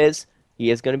is invis.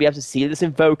 He is going to be able to see this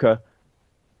Invoker.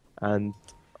 And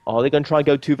are they going to try and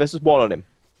go 2 versus 1 on him?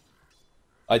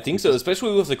 I think so,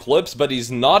 especially with Eclipse, but he's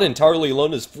not entirely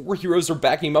alone as 4 heroes are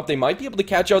backing him up. They might be able to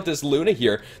catch out this Luna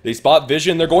here. They spot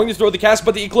Vision. They're going to throw the cast,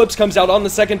 but the Eclipse comes out on the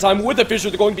second time with a Fissure.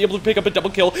 They're going to be able to pick up a double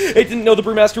kill. They didn't know the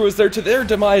Brewmaster was there to their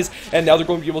demise, and now they're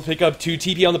going to be able to pick up 2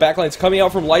 TP on the backlines coming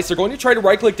out from Lice. They're going to try to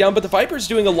right-click down, but the Viper's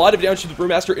doing a lot of damage to the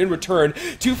Brewmaster in return.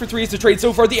 2 for 3 is the trade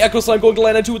so far. The Echo Slime going to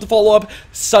land on 2 with the follow-up.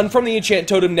 Sun from the Enchant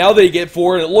Totem. Now they get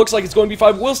 4, and it looks like it's going to be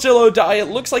 5. Will Stillo die? It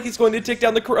looks like he's going to take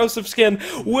down the Corrosive Skin.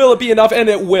 Will it be enough? And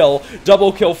it will.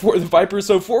 Double kill for the Viper,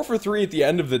 so 4 for 3 at the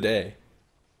end of the day.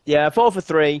 Yeah, 4 for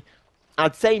 3.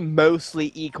 I'd say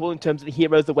mostly equal in terms of the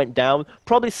heroes that went down.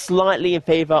 Probably slightly in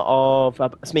favor of,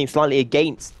 slightly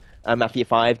against Mafia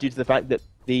 5 due to the fact that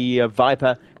the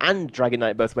Viper and Dragon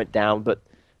Knight both went down. But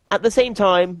at the same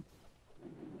time,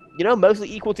 you know, mostly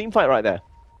equal team fight right there.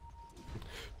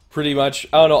 Pretty much.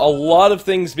 I don't know, a lot of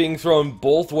things being thrown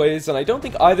both ways, and I don't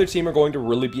think either team are going to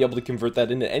really be able to convert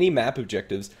that into any map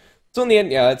objectives. So in the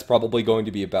end, yeah, it's probably going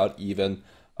to be about even.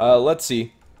 Let's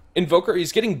see. Invoker,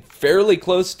 he's getting fairly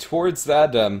close towards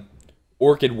that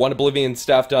Orchid 1 Oblivion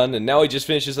staff done, and now he just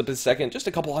finishes up his second, just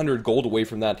a couple hundred gold away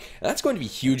from that. And that's going to be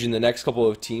huge in the next couple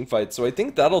of team fights, so I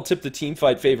think that'll tip the team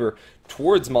fight favor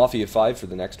towards Mafia 5 for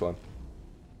the next one.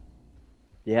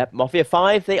 Yep, Mafia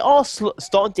 5, they are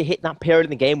starting to hit that period in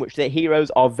the game which their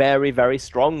heroes are very, very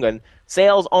strong, and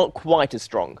sales aren't quite as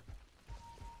strong.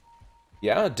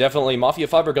 Yeah, definitely. Mafia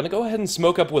 5 are going to go ahead and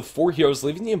smoke up with 4 heroes,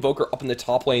 leaving the Invoker up in the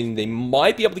top lane. They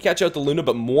might be able to catch out the Luna,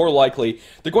 but more likely,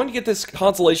 they're going to get this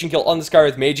consolation kill on the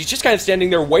Skywrath Mage. He's just kind of standing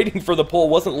there waiting for the pull,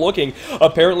 wasn't looking.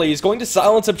 Apparently, he's going to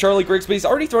silence up Charlie Griggs, but he's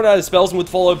already thrown out his spells, and with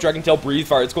follow-up Dragon Tail Breathe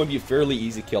Fire, it's going to be a fairly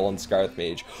easy kill on the Skywrath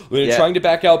Mage. Luna trying to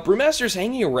back out. Brewmaster's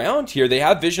hanging around here. They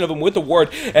have vision of him with the ward,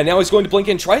 and now he's going to blink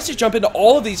in, tries to jump into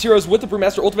all of these heroes with the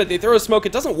Brewmaster ultimate. They throw a smoke.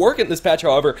 It doesn't work in this patch,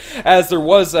 however, as there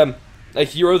was a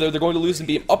hero there. They're going to lose and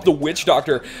beam up the Witch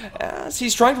Doctor as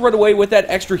he's trying to run away with that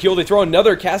extra heal. They throw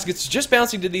another caskets just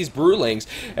bouncing to these Brewlings,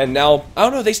 and now, I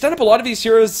don't know, they stun up a lot of these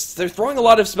heroes. They're throwing a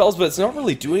lot of spells, but it's not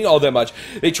really doing all that much.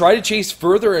 They try to chase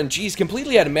further, and geez,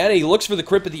 completely out of mana. He looks for the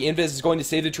crit, but the Invis is going to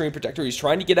save the Treant Protector. He's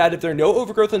trying to get out of there. No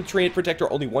overgrowth on the Treant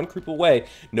Protector, only 1 creep away.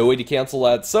 No way to cancel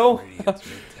that, so I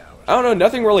don't know,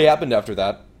 nothing really happened after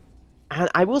that. And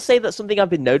I will say that something I've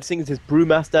been noticing is this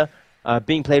Brewmaster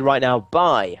being played right now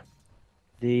by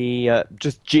the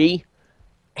just G.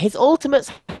 His ultimates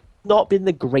have not been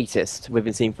the greatest we've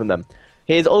been seeing from them.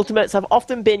 His ultimates have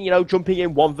often been, you know, jumping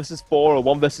in 1 versus 4 or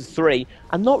 1 versus 3,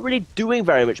 and not really doing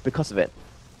very much because of it.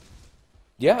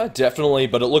 Yeah, definitely,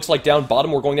 but it looks like down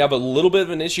bottom we're going to have a little bit of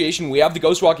initiation. We have the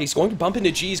Ghost Walk. He's going to bump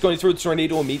into G. He's going to throw the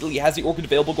Tornado immediately. He has the Orchid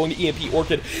available, going to EMP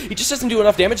Orchid. He just doesn't do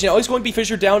enough damage. Now he's going to be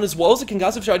fissured down as well as a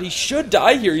concussive shot. He should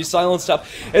die here. He's silenced up,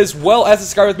 as well as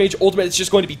the Skywrath Mage ultimate. It's just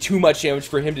going to be too much damage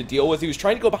for him to deal with. He was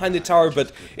trying to go behind the tower,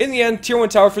 but in the end, tier 1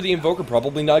 tower for the Invoker,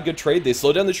 probably not a good trade. They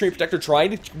slow down the Treant Protector,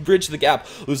 trying to bridge the gap.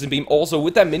 Losing Beam also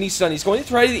with that mini stun. He's going to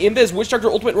try the Invis. Witch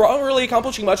Doctor ultimate, not really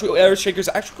accomplishing much. Earthshaker's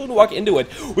actually going to walk into it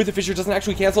with the Fissure, doesn't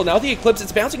actually cancel. Now the Eclipse,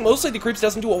 it's bouncing mostly. The creeps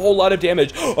doesn't do a whole lot of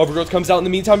damage. Overgrowth comes out in the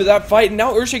meantime of that fight, and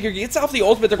now Earthshaker gets off the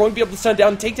ultimate. They're going to be able to stun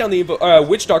down and take down the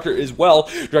Witch Doctor as well.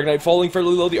 Dragon Knight falling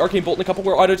fairly low. The Arcane Bolt and a couple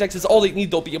more auto attacks is all they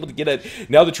need. They'll be able to get it.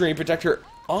 Now the Treant Protector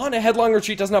on a headlong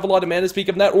retreat, doesn't have a lot of mana to speak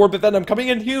of. That Orb of Venom coming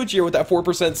in huge here with that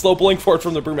 4% slow blink for it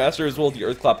from the Brewmaster as well as the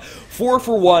Earthclap. 4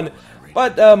 for 1.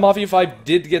 But Mafia 5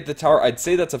 did get the tower. I'd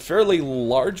say that's a fairly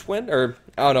large win, or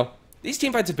I don't know. These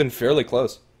team fights have been fairly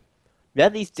close. Yeah,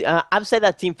 I'd say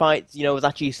that team fight, you know, was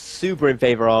actually super in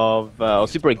favor of, or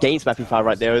super against Mafia 5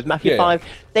 right there. It was Mafia 5,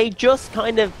 they just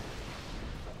kind of,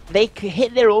 they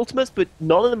hit their ultimates, but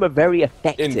none of them are very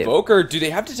effective. Invoker, do they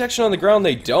have detection on the ground?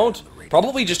 They don't.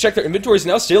 Probably just check their inventories.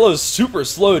 Now Stalo is super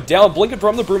slowed down. Blinking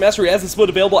from the Brewmaster, he has the split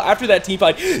available after that team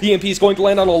fight. The EMP is going to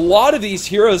land on a lot of these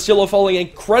heroes. Stalo falling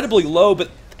incredibly low,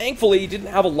 but thankfully, he didn't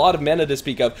have a lot of mana to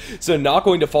speak of, so not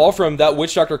going to fall from that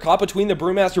Witch Doctor caught between the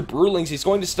Brewmaster Brewlings. He's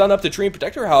going to stun up the Treant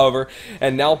Protector, however,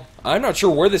 and now I'm not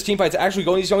sure where this team fight's actually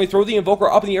going. He's going to throw the Invoker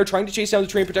up in the air, trying to chase down the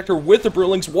Treant Protector with the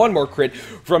Brewlings. One more crit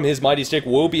from his Mighty Stick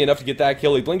will be enough to get that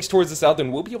kill. He blinks towards the south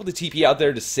and will be able to TP out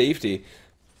there to safety.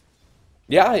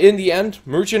 Yeah, in the end,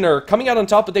 Maruchan are coming out on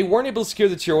top, but they weren't able to secure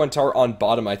the tier 1 tower on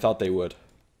bottom. I thought they would.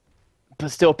 But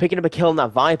still, picking up a kill on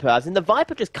that Viper, as in the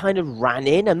Viper just kind of ran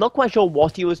in. I'm not quite sure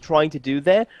what he was trying to do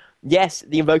there. Yes,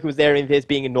 the Invoker was there in his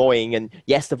being annoying, and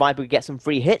yes, the Viper could get some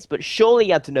free hits, but surely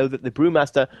he had to know that the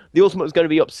Brewmaster, the ultimate was going to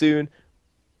be up soon,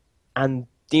 and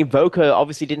the Invoker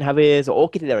obviously didn't have his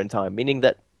Orchid there in time, meaning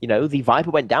that, you know, the Viper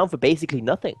went down for basically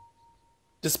nothing.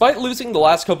 Despite losing the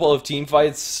last couple of team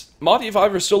fights, Mafia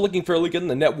 5 are still looking fairly good in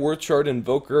the net worth chart.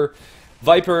 Invoker,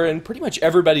 Viper, and pretty much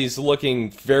everybody's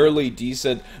looking fairly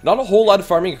decent. Not a whole lot of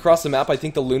farming across the map. I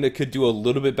think the Luna could do a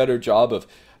little bit better job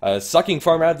of sucking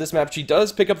farm out of this map. She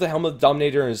does pick up the Helm of the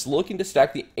Dominator and is looking to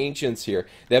stack the Ancients here.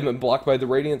 They haven't been blocked by the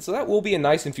Radiant, so that will be a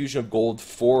nice infusion of gold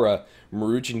for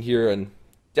Maruchan here, and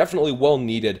definitely well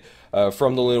needed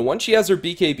from the Luna. Once she has her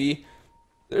BKB,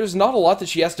 there's not a lot that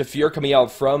she has to fear coming out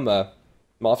from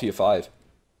Mafia 5.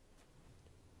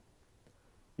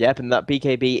 Yep, and that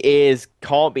BKB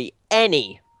can't be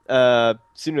any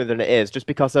sooner than it is, just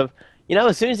because of, you know,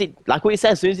 as soon as it, like what you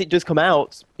said, as soon as it does come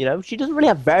out, you know, she doesn't really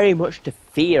have very much to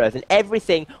fear, as in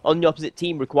everything on the opposite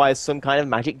team requires some kind of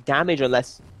magic damage,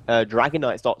 unless, Dragon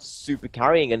Knight starts super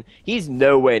carrying, and he's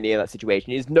nowhere near that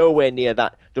situation. He's nowhere near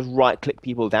that just right-click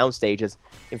people down stages.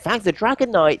 In fact, the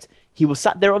Dragon Knight, he was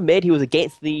sat there on mid, he was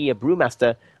against the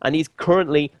Brewmaster, and he's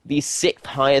currently the 6th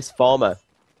highest farmer,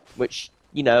 which,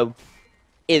 you know,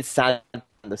 is sad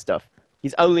and stuff.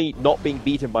 He's only not being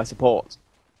beaten by support.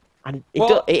 And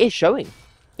it is showing.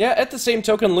 Yeah, at the same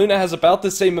token, Luna has about the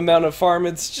same amount of farm.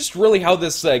 It's just really how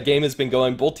this game has been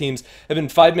going. Both teams have been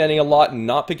 5-manning a lot and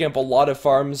not picking up a lot of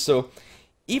farms, so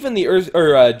even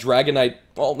the Dragon Knight,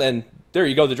 well, and there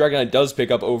you go, the Dragon Knight does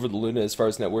pick up over the Luna as far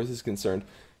as net worth is concerned.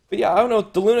 But yeah, I don't know,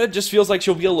 the Luna just feels like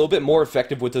she'll be a little bit more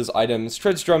effective with those items.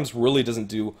 Treads Drums really doesn't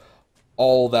do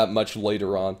all that much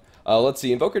later on. Let's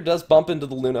see, Invoker does bump into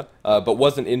the Luna, but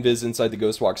wasn't invis inside the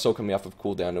Ghost Walk, still coming off of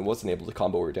cooldown, and wasn't able to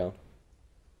combo her down.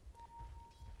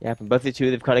 Yeah, from both the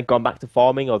two, they've kind of gone back to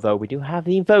farming, although we do have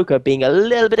the Invoker being a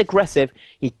little bit aggressive.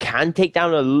 He can take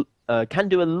down can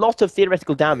do a lot of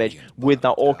theoretical damage with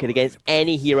that Orchid against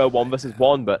any hero 1 versus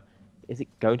 1, but is it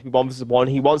going to be 1 versus 1?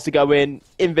 He wants to go in,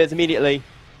 invis immediately.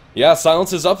 Yeah,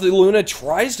 silence is up. The Luna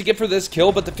tries to get for this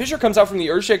kill, but the Fissure comes out from the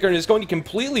Earthshaker and is going to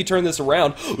completely turn this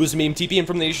around. Uzumim TP in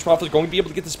from the Nature's Prophet, going to be able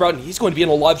to get the Sprout, and he's going to be in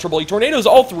a lot of trouble. He tornadoes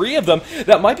all 3 of them.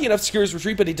 That might be enough to secure his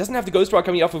retreat, but he doesn't have the Ghost Rock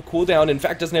coming off of cooldown. In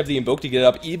fact, doesn't have the Invoke to get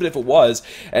up, even if it was.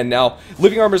 And now,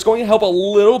 Living Armor is going to help a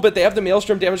little bit. They have the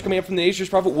Maelstrom damage coming up from the Nature's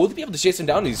Prophet. Will they be able to chase him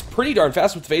down? He's pretty darn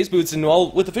fast with Phase Boots, and while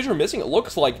with the Fissure missing, it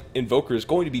looks like Invoker is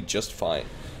going to be just fine.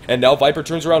 And now Viper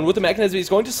turns around with the mechanism. He's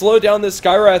going to slow down this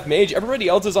Skywrath Mage. Everybody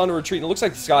else is on a retreat, and it looks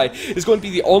like the Sky is going to be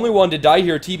the only one to die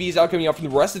here. TB is out coming out from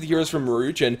the rest of the heroes from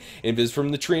Maruchan. Invis from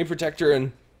the Tree Protector,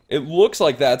 and it looks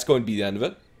like that's going to be the end of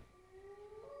it.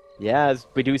 Yeah, as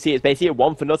we do see, it's basically a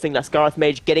 1 for nothing. That Skywrath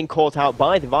Mage getting caught out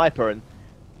by the Viper, and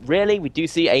really, we do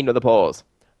see another pause,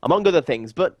 among other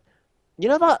things. But you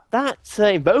know, that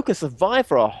Invoker survived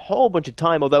for a whole bunch of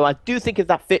time, although I do think if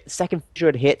that second Fissure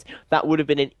had hit, that would have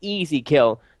been an easy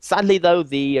kill. Sadly, though,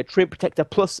 the Tree Protector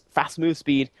plus fast move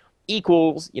speed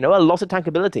equals, you know, a lot of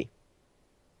tankability.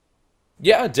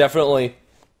 Yeah, definitely.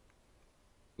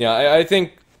 Yeah, I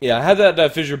think, yeah, had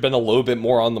that Fissure been a little bit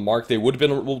more on the mark, they would have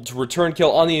been able to return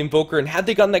kill on the Invoker, and had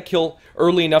they gotten that kill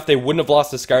early enough, they wouldn't have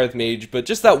lost the Skywrath Mage, but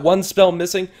just that one spell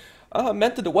missing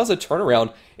meant that it was a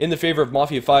turnaround in the favor of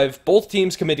Mafia 5, both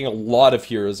teams committing a lot of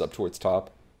heroes up towards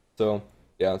top. So,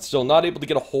 yeah, it's still not able to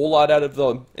get a whole lot out of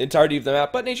the entirety of the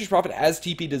map, but Nature's Prophet has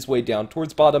TP'd his way down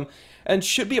towards bottom, and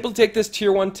should be able to take this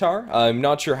tier 1 tower. I'm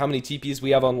not sure how many TPs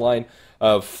we have online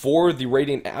for the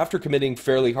Radiant after committing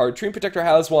fairly hard. Tree Protector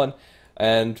has one,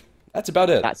 and that's about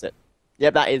it. That's it.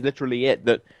 Yep, that is literally it.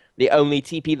 That the only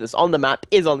TP that's on the map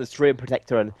is on this Tree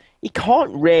Protector, and he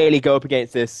can't really go up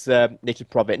against this Nature's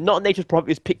Prophet. Not Nature's Prophet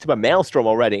who's picked up a Maelstrom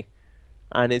already,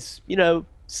 and is, you know,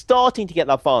 starting to get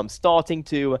that farm, starting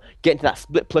to get into that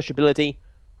split plush ability.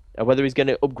 Whether he's going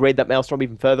to upgrade that Maelstrom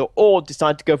even further, or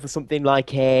decide to go for something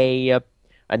like a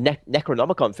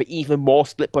Necronomicon for even more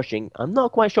split pushing, I'm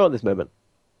not quite sure at this moment.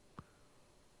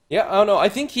 Yeah, I don't know. I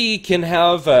think he can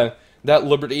have that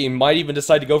liberty. He might even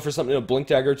decide to go for something in a Blink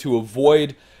Dagger to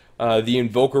avoid the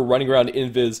Invoker running around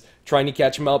Invis, trying to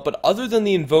catch him out. But other than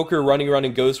the Invoker running around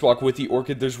in Ghostwalk with the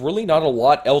Orchid, there's really not a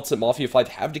lot else that Mafia 5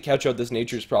 have to catch out this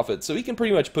Nature's Prophet, so he can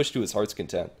pretty much push to his heart's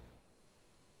content.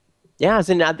 Yeah, as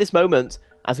in at this moment,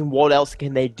 as in what else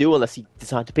can they do unless he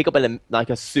decide to pick up like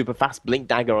a super fast Blink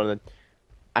Dagger on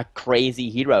a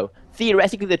crazy hero.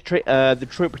 Theoretically, the Tree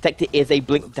Protector is a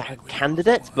Blink Dagger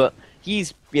candidate, but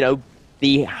he's, you know,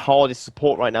 the hardest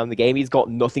support right now in the game. He's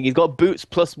got nothing. He's got boots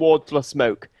plus ward plus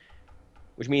smoke,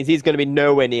 which means he's going to be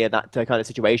nowhere near that kind of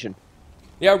situation.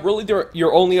 Yeah, really,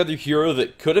 your only other hero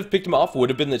that could have picked him off would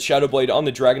have been the Shadowblade on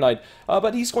the Dragon Knight,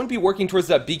 but he's going to be working towards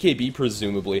that BKB,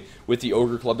 presumably, with the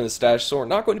Ogre Club in his stash, so we're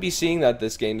not going to be seeing that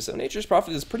this game, so Nature's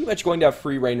Prophet is pretty much going to have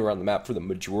free reign around the map for the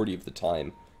majority of the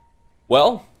time.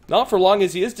 Well, not for long,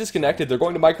 as he is disconnected. They're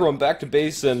going to micro him back to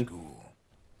base, and...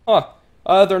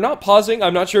 they're not pausing.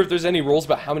 I'm not sure if there's any rules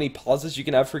about how many pauses you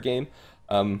can have for game.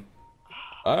 I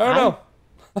don't know.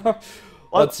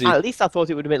 Well, Let's see. At least I thought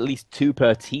it would have been at least 2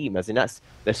 per team, as in that's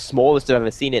the smallest I've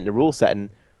ever seen it in the rule set, and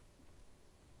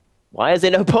why is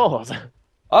there no pause?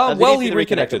 Well, he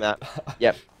reconnected.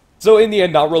 Yep. So in the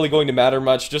end, not really going to matter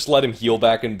much. Just let him heal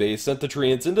back in base. Sent the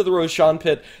Treants into the Roshan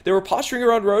pit. They were posturing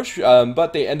around Roche,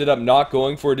 but they ended up not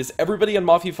going for it, as everybody on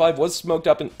Mafia 5 was smoked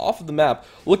up and off of the map,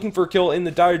 looking for a kill in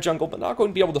the dire jungle, but not going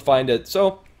to be able to find it.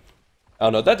 So, I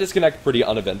don't know, that disconnect pretty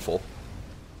uneventful.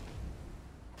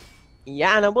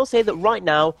 Yeah, and I will say that right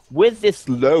now, with this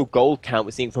low gold count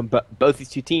we're seeing from both these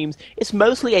two teams, it's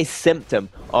mostly a symptom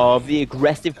of the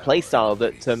aggressive playstyle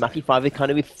that Mafia 5 have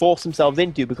kind of forced themselves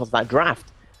into because of that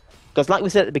draft. Because like we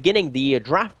said at the beginning, the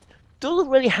draft doesn't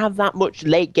really have that much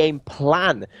late game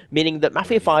plan, meaning that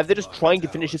Mafia 5, they're just trying to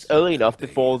finish this early enough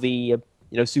before the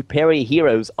superior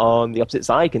heroes on the opposite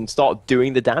side can start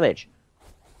doing the damage.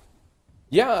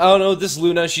 Yeah, I don't know, this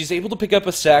Luna, she's able to pick up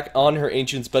a stack on her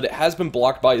Ancients, but it has been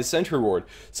blocked by a Sentry Ward.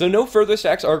 So no further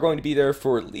stacks are going to be there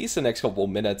for at least the next couple of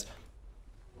minutes.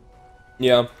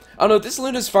 Yeah, I don't know, this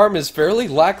Luna's farm is fairly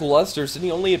lackluster,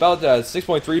 sitting only about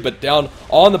 6.3, but down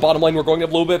on the bottom lane, we're going to have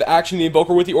a little bit of action. The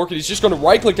Invoker with the Orchid, he's just going to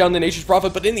right-click down the Nature's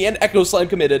Prophet, but in the end, Echo Slam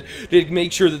committed to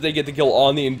make sure that they get the kill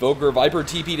on the Invoker. Viper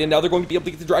TP'd, and now they're going to be able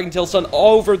to get the Dragon Tail stun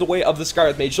over the way of the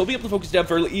Skywrath Mage. She'll be able to focus down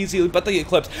fairly easily, but the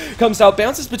Eclipse comes out,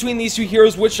 bounces between these two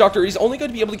heroes. Witch Doctor, he's only going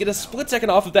to be able to get a split second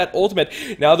off of that ultimate.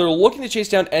 Now they're looking to chase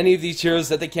down any of these heroes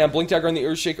that they can. Blink Dagger on the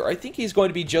Earthshaker, I think he's going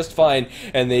to be just fine,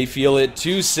 and they feel it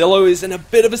too. Silo is in a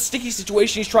bit of a sticky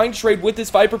situation. He's trying to trade with this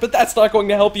Viper, but that's not going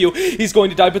to help you. He's going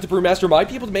to die, but the Brewmaster might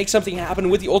be able to make something happen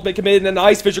with the ultimate committed, and an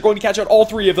Ice Fish are going to catch out all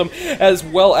three of them, as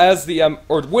well as the,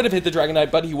 or would have hit the Dragon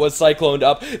Knight, but he was cycloned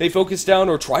up. They focus down,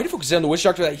 or try to focus down the Witch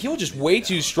Doctor. That heal just way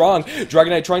too strong.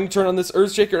 Dragon Knight trying to turn on this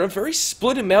Earthshaker, a very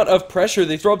split amount of pressure.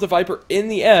 They throw up the Viper in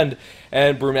the end,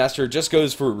 and Brewmaster just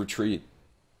goes for a retreat.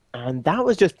 And that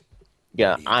was just,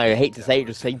 yeah, I hate to say it,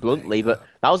 just say bluntly, but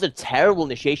that was a terrible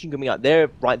initiation coming out there,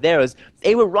 right there, as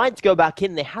they were right to go back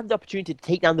in. They had the opportunity to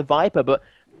take down the Viper, but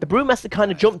the Brewmaster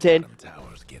kind of jumped in,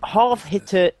 half hit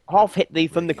the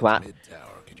Thunderclap,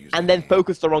 and then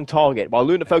focused the wrong target, while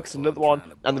Luna focused on another one,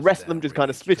 and the rest of them just kind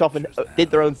of split off and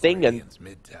did their own thing, and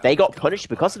they got punished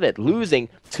because of it, losing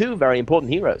two very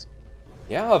important heroes.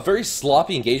 Yeah, a very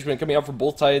sloppy engagement coming out from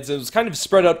both sides. It was kind of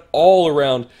spread out all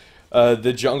around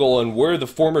the jungle, and where the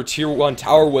former tier 1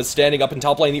 tower was standing up in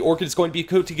top lane. The Orchid is going to be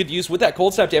put to good use with that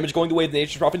cold snap damage going the way of the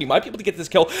Nature's Prophet. You might be able to get this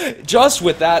kill just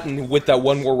with that, and with that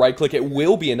one more right click, it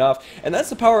will be enough. And that's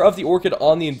the power of the Orchid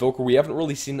on the Invoker. We haven't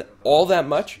really seen all that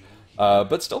much,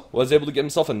 but still was able to get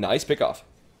himself a nice pickoff.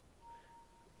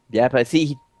 Yeah, but I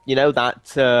see,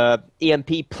 that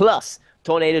EMP plus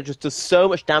Tornado just does so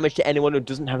much damage to anyone who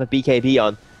doesn't have a BKB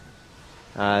on.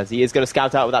 As he is going to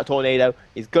scout out with that Tornado.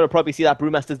 He's going to probably see that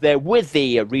Brewmaster's there with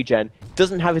the regen.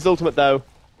 Doesn't have his ultimate, though.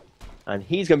 And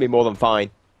he's going to be more than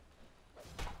fine.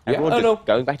 Everyone just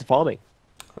going back to farming.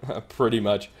 Pretty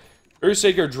much.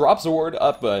 Earthshaker drops a ward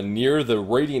up near the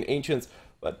Radiant Ancients,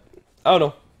 but I don't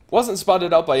know. Wasn't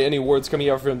spotted out by any wards coming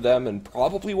out from them, and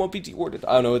probably won't be de-warded.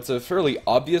 I don't know, it's a fairly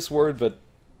obvious ward, but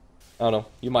I don't know,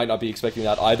 you might not be expecting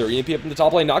that either. EMP up in the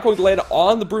top lane, not going to land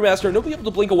on the Brewmaster, and he'll be able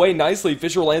to blink away nicely.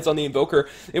 Fisher lands on the Invoker.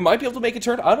 It might be able to make a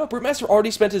turn. I don't know, Brewmaster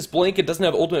already spent his blink and doesn't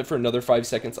have ultimate for another 5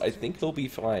 seconds. I think he'll be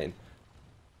fine.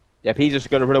 Yep, he's just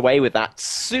going to run away with that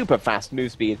super fast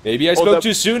move speed. Maybe I spoke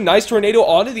too soon. Nice Tornado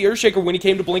onto the Earthshaker when he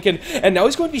came to blink in, and now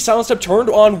he's going to be silenced up,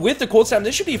 turned on with the Cold Snap.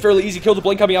 This should be a fairly easy kill to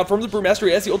blink coming out from the Brewmaster.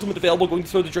 He has the ultimate available, going to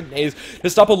throw the Drink Haze to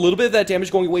stop a little bit of that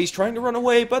damage going away. He's trying to run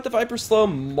away, but the Viper Slow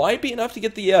might be enough to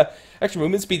get the extra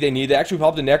movement speed they need. They actually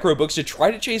popped the Necro Books to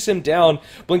try to chase him down.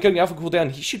 Blink coming out for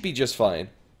cooldown. He should be just fine.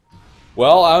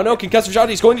 Well, I don't know, concussive shot,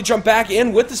 he's going to jump back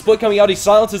in with the split coming out, he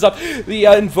silences up the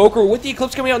Invoker with the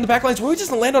Eclipse coming out in the backlines, really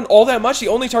doesn't land on all that much. The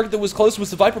only target that was close was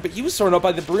the Viper, but he was thrown up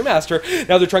by the Brewmaster.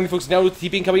 Now they're trying to focus down with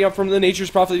TPing coming out from the Nature's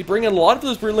Prophet. They bring in a lot of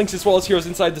those Brewlings as well as heroes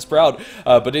inside the Sprout,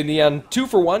 but in the end, 2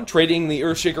 for 1, trading the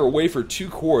Earthshaker away for 2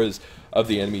 cores of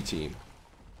the enemy team.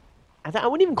 I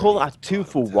wouldn't even call that a 2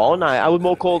 for 1, I would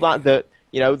more call that the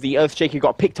Earthshaker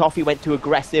got picked off, he went too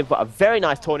aggressive, but a very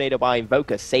nice Tornado by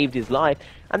Invoker saved his life.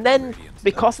 And then,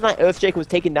 because of that Earthshaker was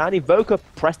taken down, Invoker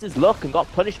pressed his luck and got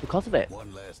punished because of it.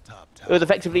 It was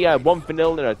effectively a 1 for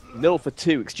 0 and a 0 for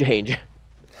 2 exchange.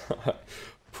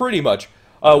 Pretty much.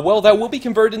 Well, that will be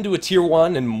converted into a tier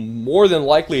 1 and more than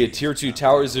likely a tier 2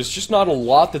 towers. There's just not a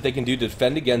lot that they can do to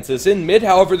defend against this. In mid,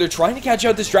 however, they're trying to catch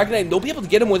out this Dragon Knight, and they'll be able to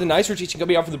get him with a nice rotation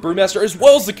coming out from the Brewmaster as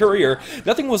well as the Courier.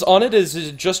 Nothing was on it as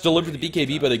it just delivered the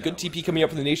BKB, but a good TP coming out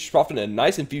from the Nature's Prophet and a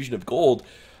nice infusion of gold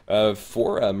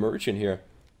for Maruchan here.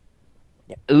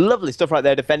 Yeah, lovely stuff right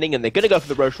there defending, and they're going to go for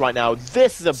the Roche right now.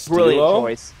 This is a brilliant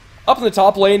choice. Up in the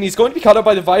top lane, he's going to be caught up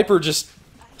by the Viper, just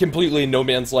completely in no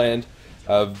man's land.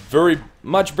 Very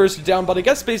much bursted down, but I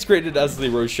guess space created as the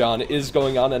Roshan is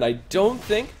going on, and I don't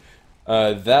think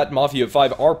that Mafia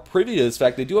 5 are privy to this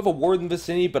fact. They do have a ward in the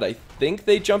vicinity, but I think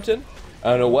they jumped in. I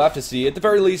don't know, we'll have to see. At the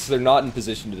very least, they're not in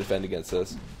position to defend against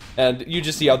this. And you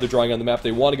just see how they're drawing on the map.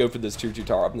 They want to go for this tier 2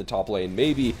 tower up in the top lane,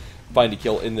 maybe find a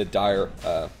kill in the dire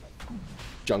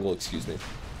jungle, excuse me.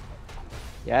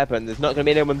 Yeah, but there's not going to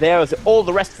be anyone there, as all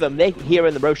the rest of them, they're here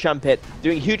in the Roshan pit,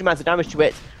 doing huge amounts of damage to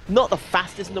it. Not the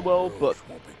fastest in the world, but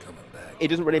it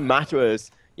doesn't really matter as,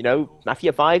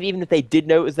 Mafia 5, even if they did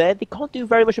know it was there, they can't do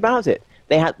very much about it.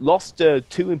 They had lost 2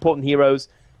 important heroes.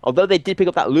 Although they did pick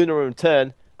up that Luna in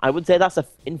return, I would say that's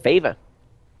in favor.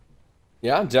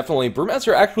 Yeah, definitely.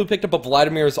 Brewmaster actually picked up a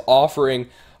Vladimir's offering.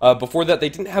 Before that, they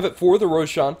didn't have it for the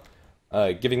Roshan,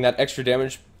 giving that extra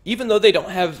damage. Even though they don't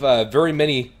have very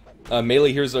many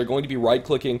melee heroes that are going to be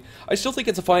right-clicking, I still think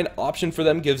it's a fine option for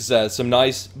them. Gives some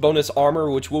nice bonus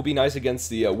armor, which will be nice against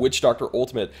the Witch Doctor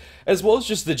ultimate, as well as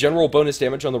just the general bonus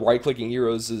damage on the right-clicking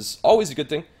heroes is always a good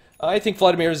thing. I think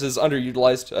Vladimir's is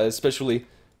underutilized, especially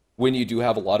when you do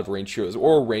have a lot of ranged heroes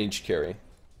or ranged carry.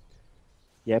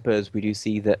 Yeah, but as we do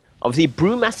see that, obviously,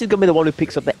 Brewmaster is going to be the one who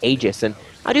picks up the Aegis, and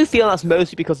I do feel that's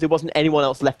mostly because there wasn't anyone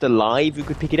else left alive who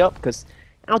could pick it up, because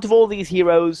out of all these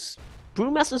heroes,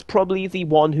 Brewmaster's probably the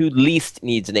one who least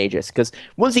needs an Aegis, because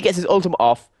once he gets his ultimate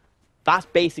off, that's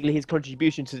basically his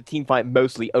contribution to the teamfight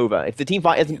mostly over. If the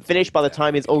teamfight isn't finished by the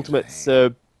time his ultimates,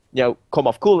 come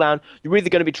off cooldown, you're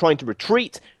either going to be trying to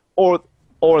retreat, or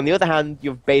on the other hand,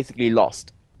 you've basically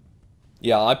lost.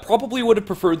 Yeah, I probably would have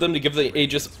preferred them to give the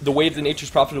Aegis the way the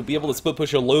Nature's Prophet will be able to split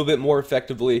push a little bit more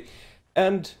effectively.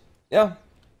 And, yeah,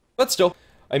 but still,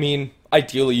 I mean,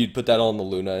 ideally you'd put that on the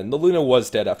Luna, and the Luna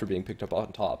was dead after being picked up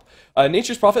on top.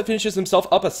 Nature's Prophet finishes himself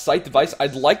up a Sight Device.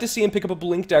 I'd like to see him pick up a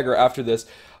Blink Dagger after this.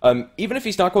 Even if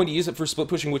he's not going to use it for split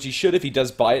pushing, which he should if he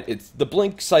does buy it, the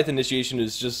Blink Scythe initiation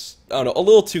is just, I don't know, a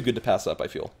little too good to pass up, I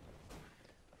feel.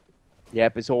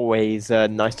 Yep, it's always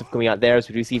nice stuff coming out there, as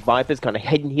we do see Vipers kind of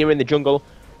hidden here in the jungle,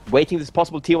 waiting for this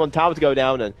possible tier 1 tower to go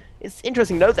down. And it's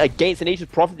interesting to note that against the Nature's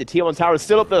Prophet, the tier 1 tower is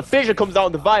still up, but the Fissure comes out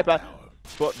on the Viper,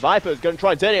 but Viper is going to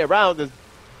try and turn it around.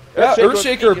 Yeah,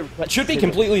 Earthshaker should be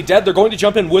completely dead. They're going to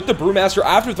jump in with the Brewmaster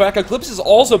after the fact. Eclipse is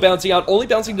also bouncing out, only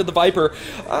bouncing to the Viper.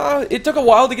 It took a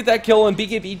while to get that kill on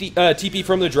BKB TP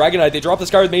from the Dragonite. They dropped the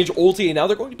Skyward Mage ulti, and now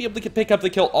they're going to be able to pick up the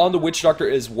kill on the Witch Doctor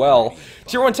as well.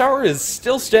 Tier 1 tower is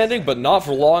still standing, but not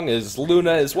for long, as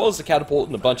Luna, as well as the Catapult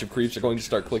and a bunch of creeps are going to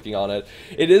start clicking on it.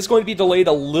 It is going to be delayed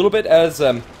a little bit as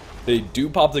they do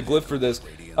pop the glyph for this,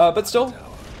 but still...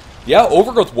 Yeah,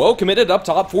 Overgrowth well committed up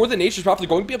top for the Nature's Prophet. They're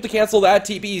going to be able to cancel that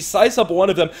TP, slice up one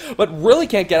of them, but really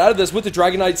can't get out of this with the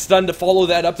Dragonite stun to follow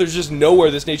that up. There's just nowhere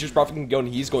this Nature's Prophet can go, and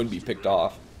he's going to be picked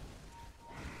off.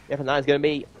 Yeah, for that is going to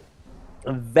be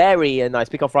a very nice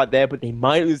pick-off right there, but they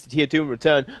might lose the tier 2 in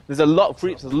return. There's a lot of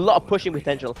creeps, there's a lot of pushing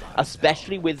potential,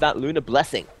 especially with that Luna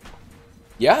Blessing.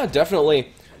 Yeah,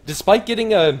 definitely. Despite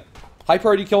getting a high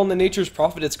priority kill on the Nature's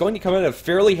Prophet, it's going to come at a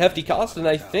fairly hefty cost, and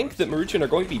I think that Maruchan are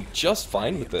going to be just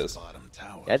fine with this.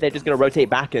 Yeah, they're just going to rotate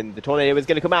back, and the Tornado is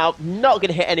going to come out, not going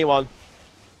to hit anyone.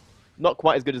 Not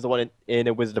quite as good as the one in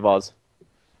a Wizard of Oz.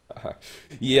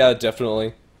 Yeah,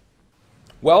 definitely.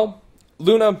 Well,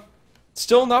 Luna,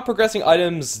 still not progressing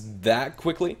items that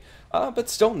quickly, but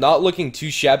still not looking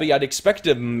too shabby. I'd expect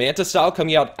a Manta style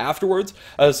coming out afterwards,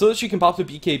 so that she can pop the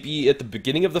BKB at the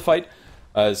beginning of the fight,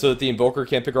 so that the Invoker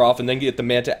can't pick her off and then get the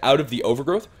Manta out of the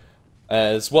Overgrowth.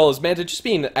 As well as Manta just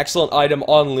being an excellent item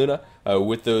on Luna,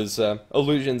 with those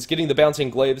illusions, getting the bouncing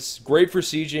glaives, great for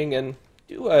sieging, and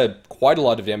do quite a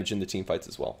lot of damage in the team fights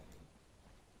as well.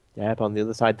 Yep, on the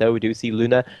other side though, we do see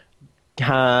Luna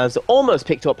has almost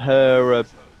picked up her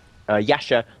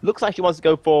Yasha. Looks like she wants to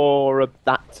go for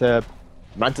that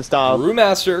Manta style.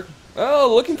 Brewmaster,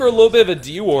 oh, looking for a little bit of a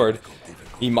D-ward.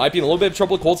 He might be in a little bit of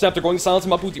trouble with Cold Snap. They're going to silence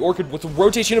him up with the Orchid with the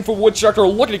rotation in for Witch Doctor.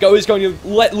 Looking to go. He's going to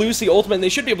let loose the ultimate, and they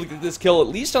should be able to get this kill, at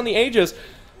least on the Aegis.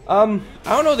 I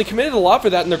don't know. They committed a lot for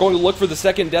that, and they're going to look for the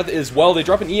second death as well. They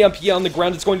drop an EMP on the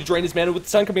ground. It's going to drain his mana. With the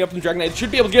sun coming up from the Dragonite, they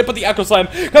should be able to get it, but the Echo Slam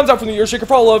comes out from the Earthshaker,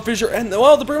 follow up Fissure, and,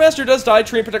 well, the Brewmaster does die.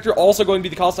 Treant Protector also going to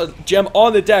be the cost of gem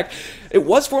on the deck. It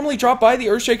was formerly dropped by the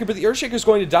Earthshaker, but the Earthshaker is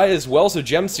going to die as well, so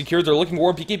gems secured. They're looking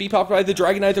for PKB popped by the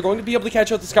Dragonite. They're going to be able to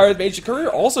catch out the Skyward Mage. The Courier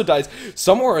also dies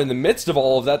somewhere in the midst of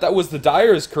all of that. That was the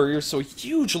Dyer's Courier, so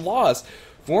huge loss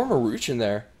for Maruchan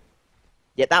there.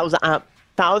 Yeah, that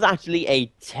was actually a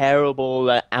terrible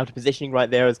out of positioning right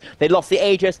there. As they lost the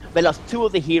Aegis, they lost 2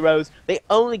 of the heroes. They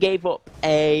only gave up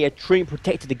a Treant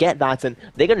Protector to get that, and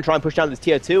they're going to try and push down this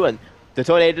tier 2, and the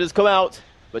Tornado does come out,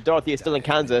 but Dorothy is still in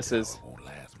Kansas, as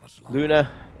Luna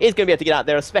is going to be able to get out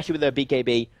there, especially with her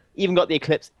BKB. Even got the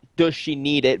Eclipse. Does she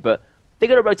need it? But they're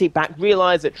going to rotate back,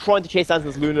 realize that trying to chase down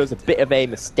this Luna is a bit of a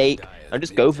mistake, and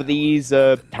just go for these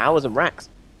towers and racks.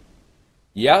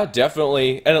 Yeah,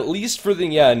 definitely. And at least for the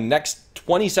next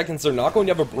 20 seconds, they're not going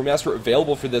to have a Brewmaster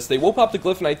available for this. They will pop the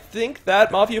glyph, and I think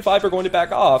that Mafia 5 are going to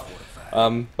back off.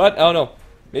 But, I don't know.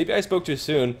 Maybe I spoke too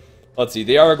soon. Let's see.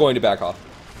 They are going to back off.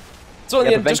 So, in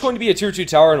the end, just going to be a tier 2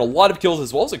 tower and a lot of kills,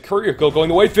 as well as a Courier kill going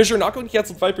away. Fissure not going to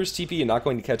cancel Viper's TP and not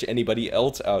going to catch anybody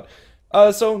else out.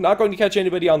 So, not going to catch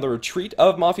anybody on the retreat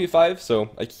of Mafia 5. So,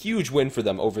 a huge win for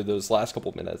them over those last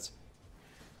couple minutes.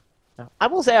 I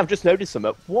will say I've just noticed some.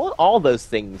 What are those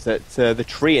things that the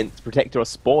Treant Protector are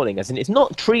spawning? As in, it's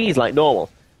not trees like normal.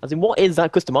 As in, what is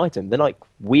that custom item? They're like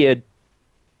weird...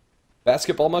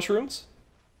 Basketball mushrooms?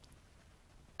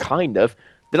 Kind of.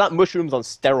 They're like mushrooms on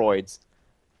steroids.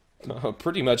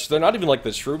 Pretty much. They're not even like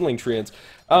the Shroomling treants.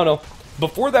 I don't know.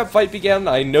 Before that fight began,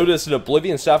 I noticed an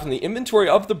Oblivion staff in the inventory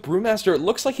of the Brewmaster. It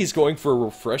looks like he's going for a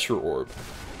Refresher Orb.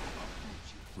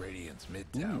 Radiant's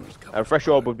mid towers A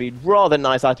Refresher Orb would be rather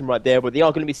nice item right there, but they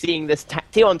are going to be seeing this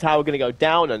Tier 1 tower going to go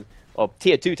down, and... Or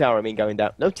Tier 2 tower, I mean, going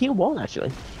down. No, Tier 1,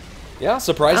 actually. Yeah,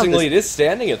 surprisingly, it is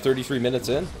standing at 33 minutes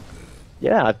in.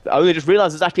 Yeah, I only just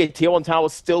realized there's actually a Tier 1 tower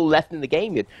still left in the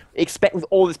game. You'd expect with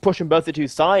all this push on both the two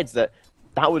sides that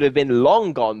would have been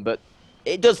long gone, but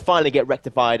it does finally get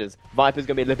rectified as Viper's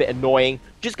going to be a little bit annoying.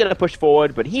 Just going to push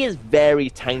forward, but he is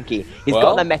very tanky. He's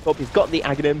got that mech up, he's got the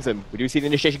Aghanims, and we do see the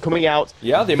initiation coming out.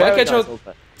 Yeah, they might catch out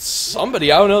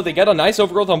somebody. I don't know. They get a nice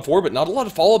overgrowth on 4, but not a lot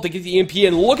of follow-up to get the EMP,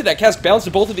 and look at that cast bounce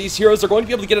to both of these heroes. They're going to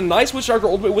be able to get a nice Witch Doctor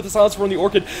ultimate with the silence from the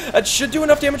Orchid. That should do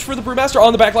enough damage for the Brewmaster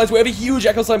on the backlines. We have a huge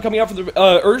Echo Slam coming out from the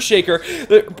Earthshaker.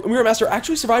 The Brewmaster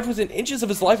actually survived within inches of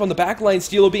his life on the backline.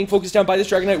 Steelo being focused down by this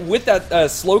Dragonite with that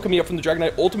slow coming up from the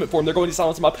Dragonite ultimate form. They're going to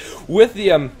silence him up with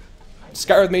the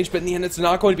Skywrath Mage, but in the end, it's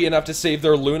not going to be enough to save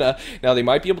their Luna. Now, they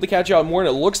might be able to catch out more, and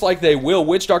it looks like they will.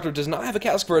 Witch Doctor does not have a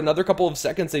cast for another couple of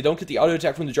seconds. They don't get the auto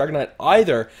attack from the Dragonite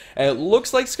either, and it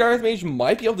looks like Skywrath Mage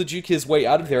might be able to juke his way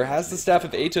out of there. Has the Staff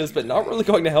of Atos, but not really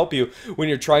going to help you when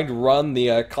you're trying to run.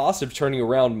 The cost of turning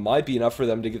around might be enough for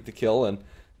them to get the kill, and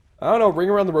I don't know, ring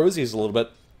around the rosies a little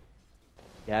bit.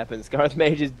 Yeah, but Skywrath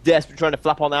Mage is desperate trying to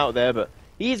flap on out there, but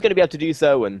he's going to be able to do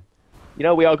so, and you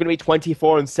know, we are going to be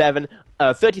 24-7,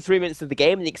 33 minutes of the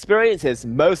game, and the experience is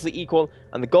mostly equal,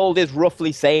 and the gold is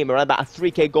roughly same, around about a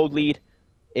 3k gold lead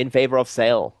in favor of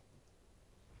Sail.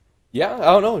 Yeah, I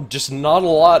don't know, just not a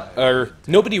lot, or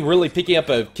nobody really picking up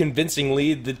a convincing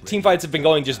lead. The teamfights have been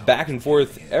going just back and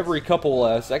forth every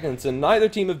couple seconds, and neither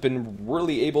team have been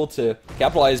really able to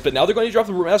capitalize, but now they're going to drop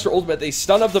the Brewmaster ultimate. They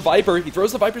stun up the Viper. He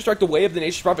throws the Viper Strike the way of the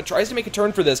Nature's Prophet, tries to make a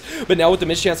turn for this, but now with the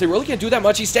mischance, they really can't do that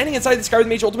much. He's standing inside the Skywrath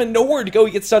Mage ultimate, nowhere to go.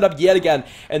 He gets stunned up yet again,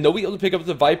 and they'll be able to pick up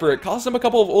the Viper. It costs them a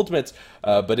couple of ultimates,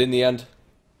 but in the end,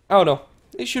 I don't know,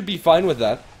 they should be fine with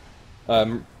that.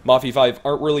 Mafia 5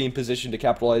 aren't really in position to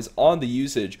capitalize on the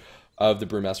usage of the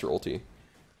Brewmaster ulti.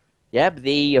 Yeah, but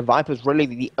the Viper's really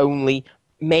the only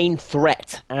main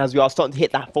threat as we are starting to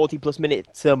hit that 40+ minute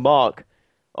mark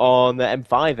on the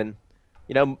M5, and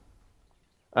you know,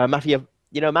 Mafia.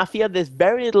 Mafia, there's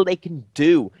very little they can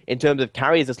do in terms of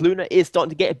carries. As Luna is starting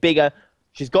to get bigger,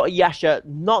 she's got a Yasha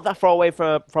not that far away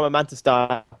from a Manta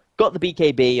Star, got the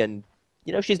BKB, and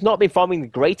you know, she's not been farming the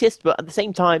greatest, but at the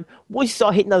same time, once you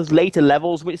start hitting those later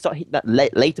levels, when you start hitting that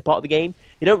later part of the game,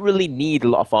 you don't really need a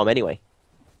lot of farm anyway.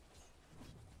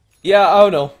 Yeah, I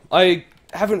don't know. I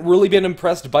haven't really been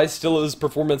impressed by Stillo's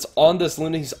performance on this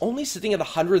Luna. He's only sitting at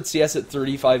 100 CS at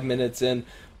 35 minutes in.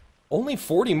 Only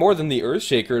 40 more than the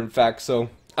Earthshaker, in fact, so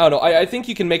I don't know. I think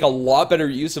you can make a lot better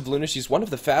use of Luna. She's one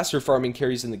of the faster farming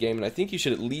carries in the game, and I think you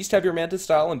should at least have your Mantis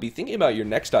style and be thinking about your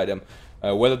next item,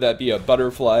 whether that be a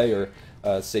Butterfly or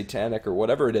Satanic or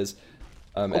whatever it is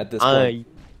at this point.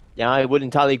 Yeah, I would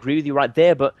entirely agree with you right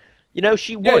there, but you know,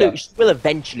 she will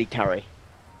eventually carry.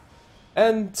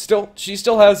 And she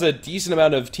still has a decent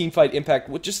amount of teamfight impact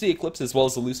with just the Eclipse as well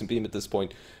as the Lucent Beam at this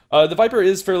point. The Viper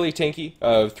is fairly tanky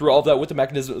through all of that with the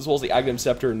mechanism as well as the Aghanim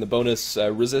Scepter and the bonus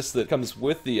resist that comes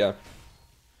with the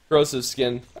corrosive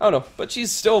skin. I don't know, but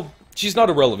she's not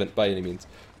irrelevant by any means.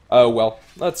 Well,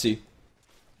 let's see.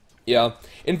 Yeah,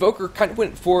 Invoker kind of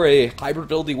went for a hybrid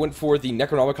build. He went for the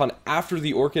Necronomicon after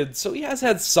the Orchid, so he has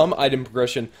had some item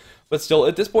progression. But still,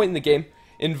 at this point in the game,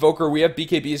 Invoker, we have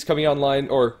BKBs coming online,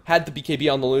 or had the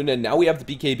BKB on the Luna, and now we have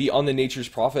the BKB on the Nature's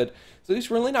Prophet. So he's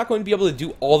really not going to be able to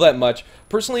do all that much.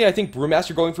 Personally, I think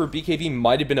Brewmaster going for a BKB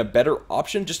might have been a better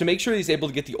option, just to make sure he's able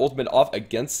to get the ultimate off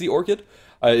against the Orchid,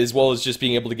 as well as just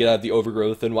being able to get out of the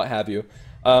Overgrowth and what have you.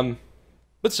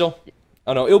 But still,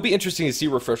 I don't know, it'll be interesting to see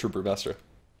Refresher Brewmaster.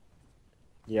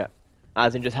 Yeah,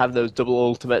 as in just having those double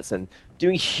ultimates and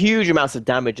doing huge amounts of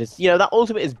damage. You know, that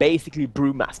ultimate is basically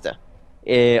Brewmaster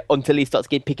until he starts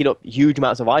picking up huge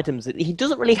amounts of items that he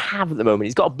doesn't really have at the moment.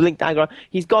 He's got a Blink Dagger,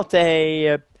 he's got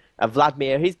a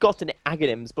Vladimir, he's got an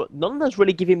Aghanims, but none of those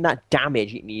really give him that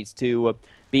damage it needs to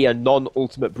be a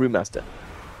non-ultimate Brewmaster.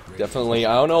 definitely.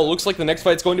 I don't know. It looks like the next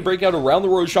fight's going to break out around the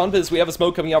Maruchan pit. We have a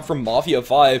smoke coming out from Mafia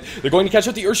 5. They're going to catch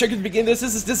up the Earthshaker at the beginning of this.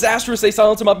 This is disastrous. They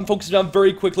silence him up and focus him down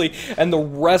very quickly. And the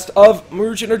rest of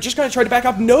Maruchan are just going to try to back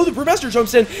up. No, the Brewmaster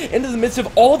jumps in into the midst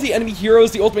of all of the enemy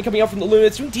heroes. The ultimate coming out from the Luna.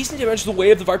 It's doing decent damage to the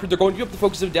way of the Viper. They're going to be able to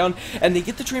focus him down. And they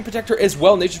get the Train Protector as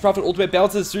well. Nature's Prophet ultimate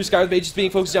bounces through Sky. The Mage is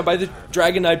being focused down by the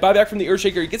Dragon Knight. Buyback from the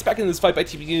Earthshaker. He gets back into this fight by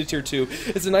TPing to tier 2.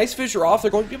 It's a nice fissure off.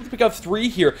 They're going to be able to pick up 3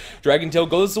 here. Dragon Tail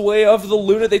goes the way of the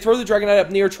Luna. They throw the Dragon Knight up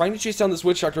near, trying to chase down this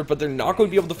Witch Doctor, but they're not going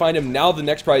to be able to find him. Now the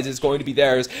next prize is going to be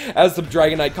theirs. As the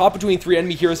Dragon Knight caught between 3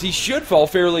 enemy heroes, he should fall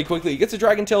fairly quickly. He gets a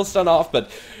Dragon Tail stun off,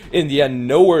 but in the end,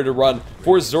 nowhere to run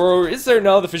for Zoro. Is there?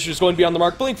 No, the Fisher is going to be on the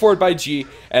mark. Blink forward by G,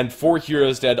 and 4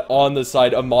 heroes dead on the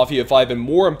side of Mafia 5, and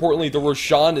more importantly, the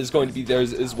Roshan is going to be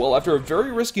theirs as well after a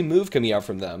very risky move coming out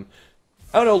from them.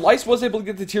 I don't know, Lice was able to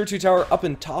get the tier 2 tower up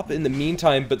and top in the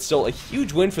meantime, but still a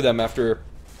huge win for them after,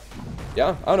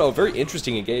 yeah, I don't know, a very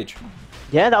interesting engage.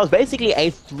 Yeah, that was basically a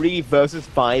 3 versus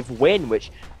 5 win,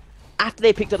 which, after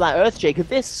they picked up that Earthshaker,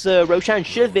 this Roshan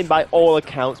should have been, by all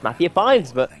accounts, Mafia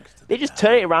 5's, but they just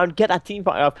turn it around, get that team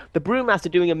fight off. The Brewmaster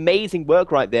doing amazing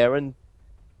work right there, and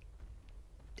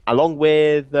along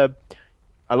with the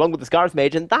Scarlet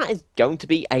Mage, and that is going to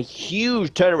be a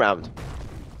huge turnaround.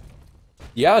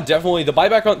 Yeah, definitely. The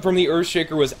buyback from the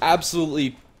Earthshaker was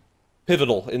absolutely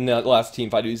pivotal in that last team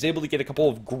fight. He was able to get a couple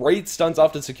of great stuns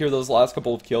off to secure those last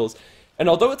couple of kills. And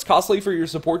although it's costly for your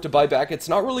support to buy back, it's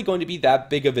not really going to be that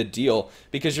big of a deal,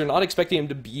 because you're not expecting him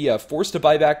to be forced to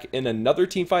buy back in another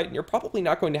team fight, and you're probably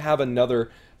not going to have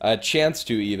another chance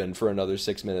to even for another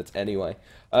 6 minutes anyway.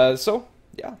 So,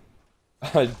 yeah,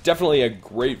 definitely a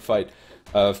great fight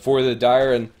for the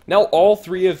Dire, and now all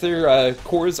 3 of their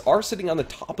cores are sitting on the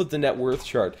top of the net worth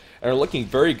chart and are looking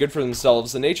very good for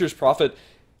themselves. The Nature's Prophet,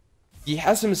 he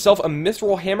has himself a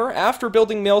Mithril Hammer after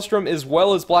building Maelstrom as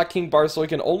well as Black King Bar, so I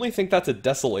can only think that's a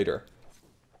Desolator.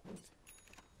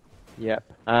 Yep,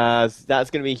 that's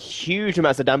going to be huge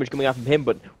amounts of damage coming out from him,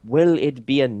 but will it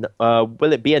be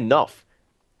enough?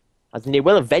 As in, it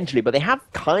will eventually, but they have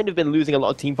kind of been losing a lot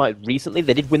of team fights recently.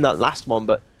 They did win that last one,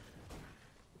 but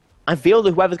I feel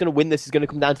that whoever's going to win this is going to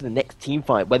come down to the next team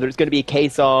fight. Whether it's going to be a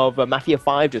case of Mafia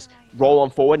 5 just roll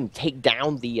on forward and take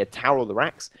down the Tower of the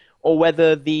Racks, or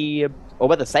whether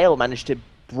Sale managed to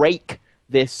break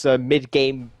this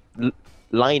mid-game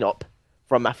lineup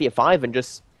from Mafia 5 and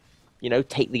just, you know,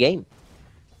 take the game.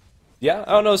 Yeah,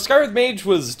 I don't know, Skywrath Mage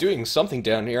was doing something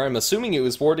down here. I'm assuming it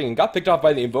was warding and got picked off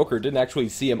by the Invoker. Didn't actually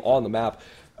see him on the map.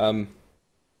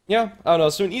 Yeah, I don't know,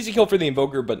 so an easy kill for the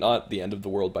Invoker, but not the end of the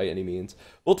world by any means.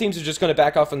 Both teams are just going to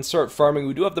back off and start farming.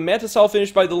 We do have the Manta Cell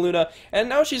finished by the Luna, and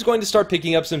now she's going to start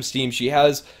picking up some steam. She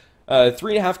has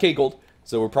 3.5k gold,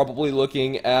 so we're probably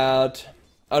looking at,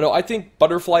 I don't know, I think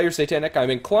Butterfly or Satanic. I'm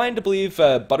inclined to believe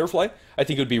Butterfly. I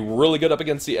think it would be really good up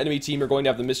against the enemy team. You're going to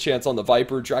have the mischance on the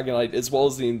Viper, Dragon Knight, as well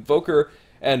as the Invoker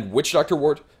and Witch Doctor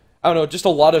Ward. I don't know, just a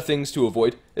lot of things to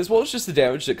avoid, as well as just the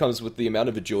damage that comes with the amount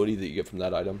of agility that you get from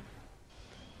that item.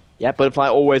 Yeah, Butterfly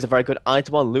always a very good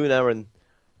item on Luna, and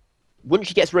once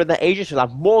she gets rid of that Aegis, she'll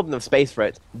have more than enough space for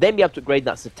it. Then be able to upgrade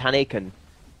that Satanic and,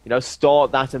 you know,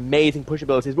 start that amazing push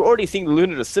abilities. We're already seeing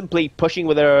Luna just simply pushing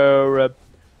with her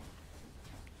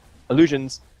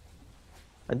illusions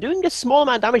and doing a small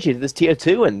amount of damage here to this tier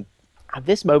 2, and at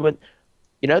this moment,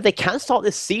 you know, they can start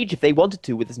this siege if they wanted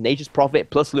to with this Nature's Prophet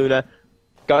plus Luna,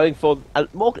 going for a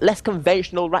less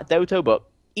conventional Rat Doto, but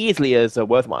easily as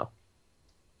worthwhile.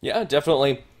 Yeah,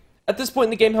 definitely. At this point in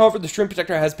the game, however, the Shrimp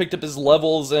Protector has picked up his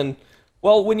levels, and,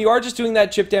 well, when you are just doing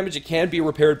that chip damage, it can be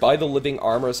repaired by the living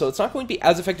armor, so it's not going to be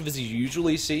as effective as you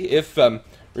usually see. If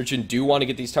Maruchan do want to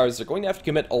get these towers, they're going to have to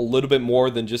commit a little bit more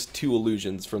than just 2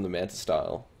 illusions from the Manta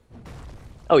style.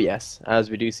 Oh yes, as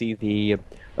we do see the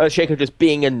Shaker just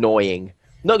being annoying.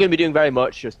 Not going to be doing very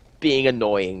much, just being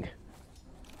annoying.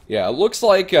 Yeah, it looks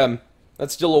like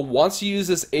Stilla wants to use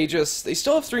this Aegis. They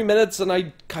still have 3 minutes, and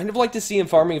I'd kind of like to see him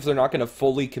farming if they're not going to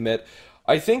fully commit.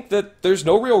 I think that there's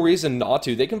no real reason not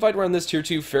to. They can fight around this tier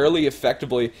 2 fairly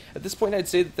effectively. At this point, I'd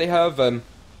say that they have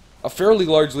a fairly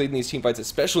large lead in these teamfights,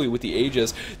 especially with the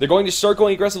Aegis. They're going to start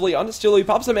going aggressively onto Stilla. He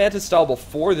pops a Mantis style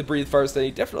before the Breathe Fire, so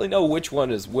they definitely know which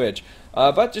one is which.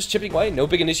 But just chipping away, no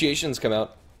big initiations come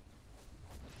out.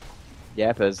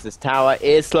 Yep, as this tower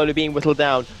is slowly being whittled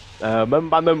down, moment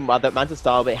by moment by that Mantis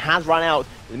style, but it has run out.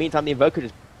 In the meantime, the Invoker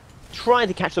just trying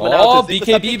to catch them Oh, out.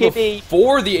 BKB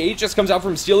before the Aegis comes out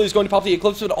from Steel. He's going to pop the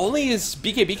Eclipse, but only his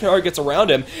BKB card gets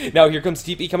around him. Now here comes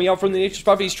TP coming out from the Nature's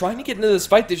Prophet. He's trying to get into this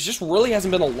fight. There just really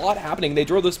hasn't been a lot happening. They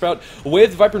throw the Sprout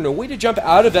with Viper. No way to jump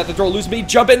out of that. The throw loose me.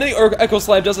 Jump in. The Echo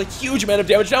Slam does a huge amount of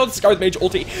damage. Now the Scar with Mage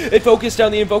ulti. They focus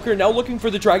down the Invoker. Now looking for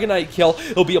the Dragon Knight kill.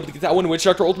 He'll be able to get that one. Witch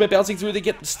Doctor ultimate bouncing through. They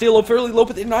get still fairly low,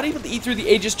 but they're not able to eat through the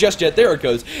Aegis just yet. There it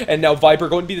goes. And now Viper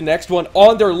going to be the next one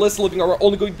on their list. Living Armor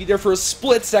only going to be there for a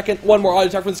split second. One more auto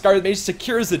attack from the Scar with Mage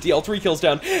secures the DL3 kills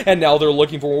down, and now they're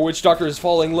looking for Witch Doctor is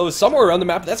falling low somewhere around the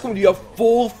map. That's going to be a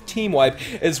full team wipe,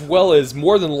 as well as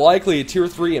more than likely a tier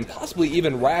 3 and possibly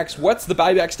even Rax. What's the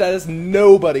buyback status?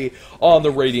 Nobody on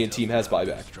the Radiant team has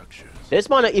buyback. This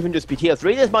might not even just be tier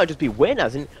 3, this might just be win,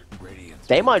 as in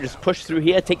they might just push through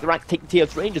here, take the Rax, take the tier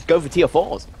 3, and just go for tier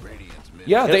 4s.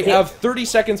 Yeah, they have 30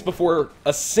 seconds before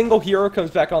a single hero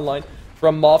comes back online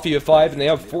from Mafia 5, and they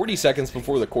have 40 seconds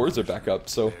before the cores are back up.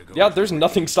 So, yeah, there's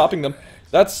nothing stopping them.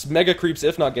 That's mega creeps,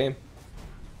 if not game.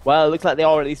 Well, it looks like they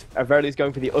are at very least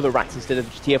going for the other racks instead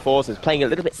of tier 4s, so it's playing a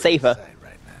little bit safer.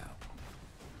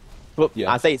 But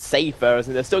yeah. I say it's safer, as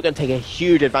in they're still going to take a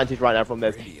huge advantage right now from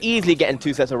this. Easily getting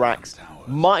 2 sets of racks.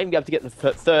 Might even be able to get the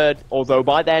third, although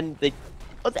by then the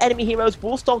other enemy heroes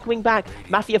will start coming back.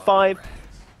 Mafia 5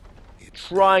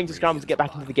 trying to scramble to get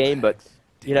back into the game, but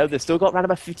you know, they've still got around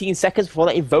about 15 seconds before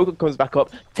that Invoker comes back up.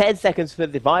 10 seconds for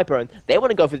the Viper, and they want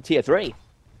to go for the tier 3.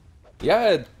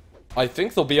 Yeah, I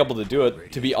think they'll be able to do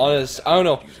it, to be honest. I don't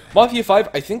know. Mafia 5,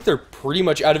 I think they're pretty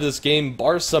much out of this game,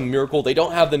 bar some miracle. They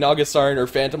don't have the Naga Siren or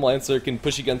Phantom Lancer that can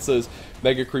push against those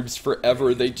Mega Creeps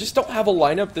forever. They just don't have a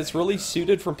lineup that's really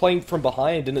suited for playing from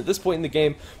behind. And at this point in the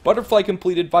game, Butterfly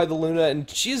completed by the Luna, and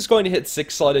she's going to hit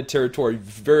 6-slotted territory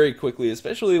very quickly,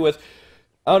 especially with,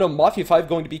 I don't know, Mafia 5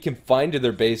 going to be confined to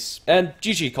their base. And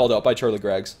GG called out by Charlie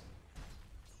Greggs.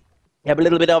 You have a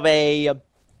little bit of a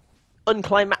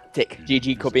unclimactic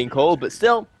GG being called, but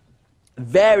still,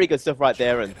 very good stuff right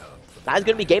there. And that is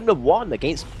going to be game number 1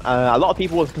 against a lot of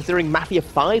people were considering Mafia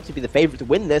 5 to be the favourite to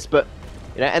win this, but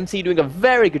you know, MC doing a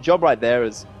very good job right there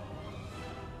as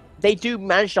they do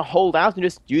manage to hold out and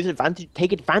just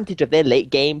take advantage of their late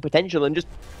game potential and just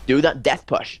do that death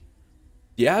push.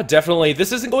 Yeah, definitely.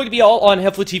 This isn't going to be all on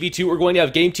HeflaTV 2. We're going to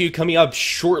have Game 2 coming up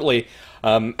shortly.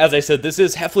 As I said, this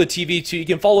is HeflaTV 2. You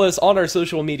can follow us on our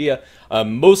social media,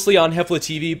 mostly on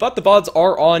HeflaTV, but the VODs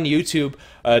are on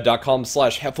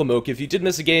YouTube.com/HeflaMoke. If you did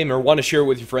miss a game or want to share it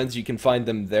with your friends, you can find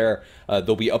them there.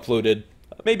 They'll be uploaded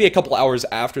maybe a couple hours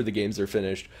after the games are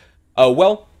finished.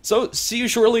 So see you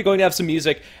shortly. Going to have some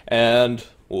music, and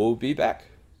we'll be back.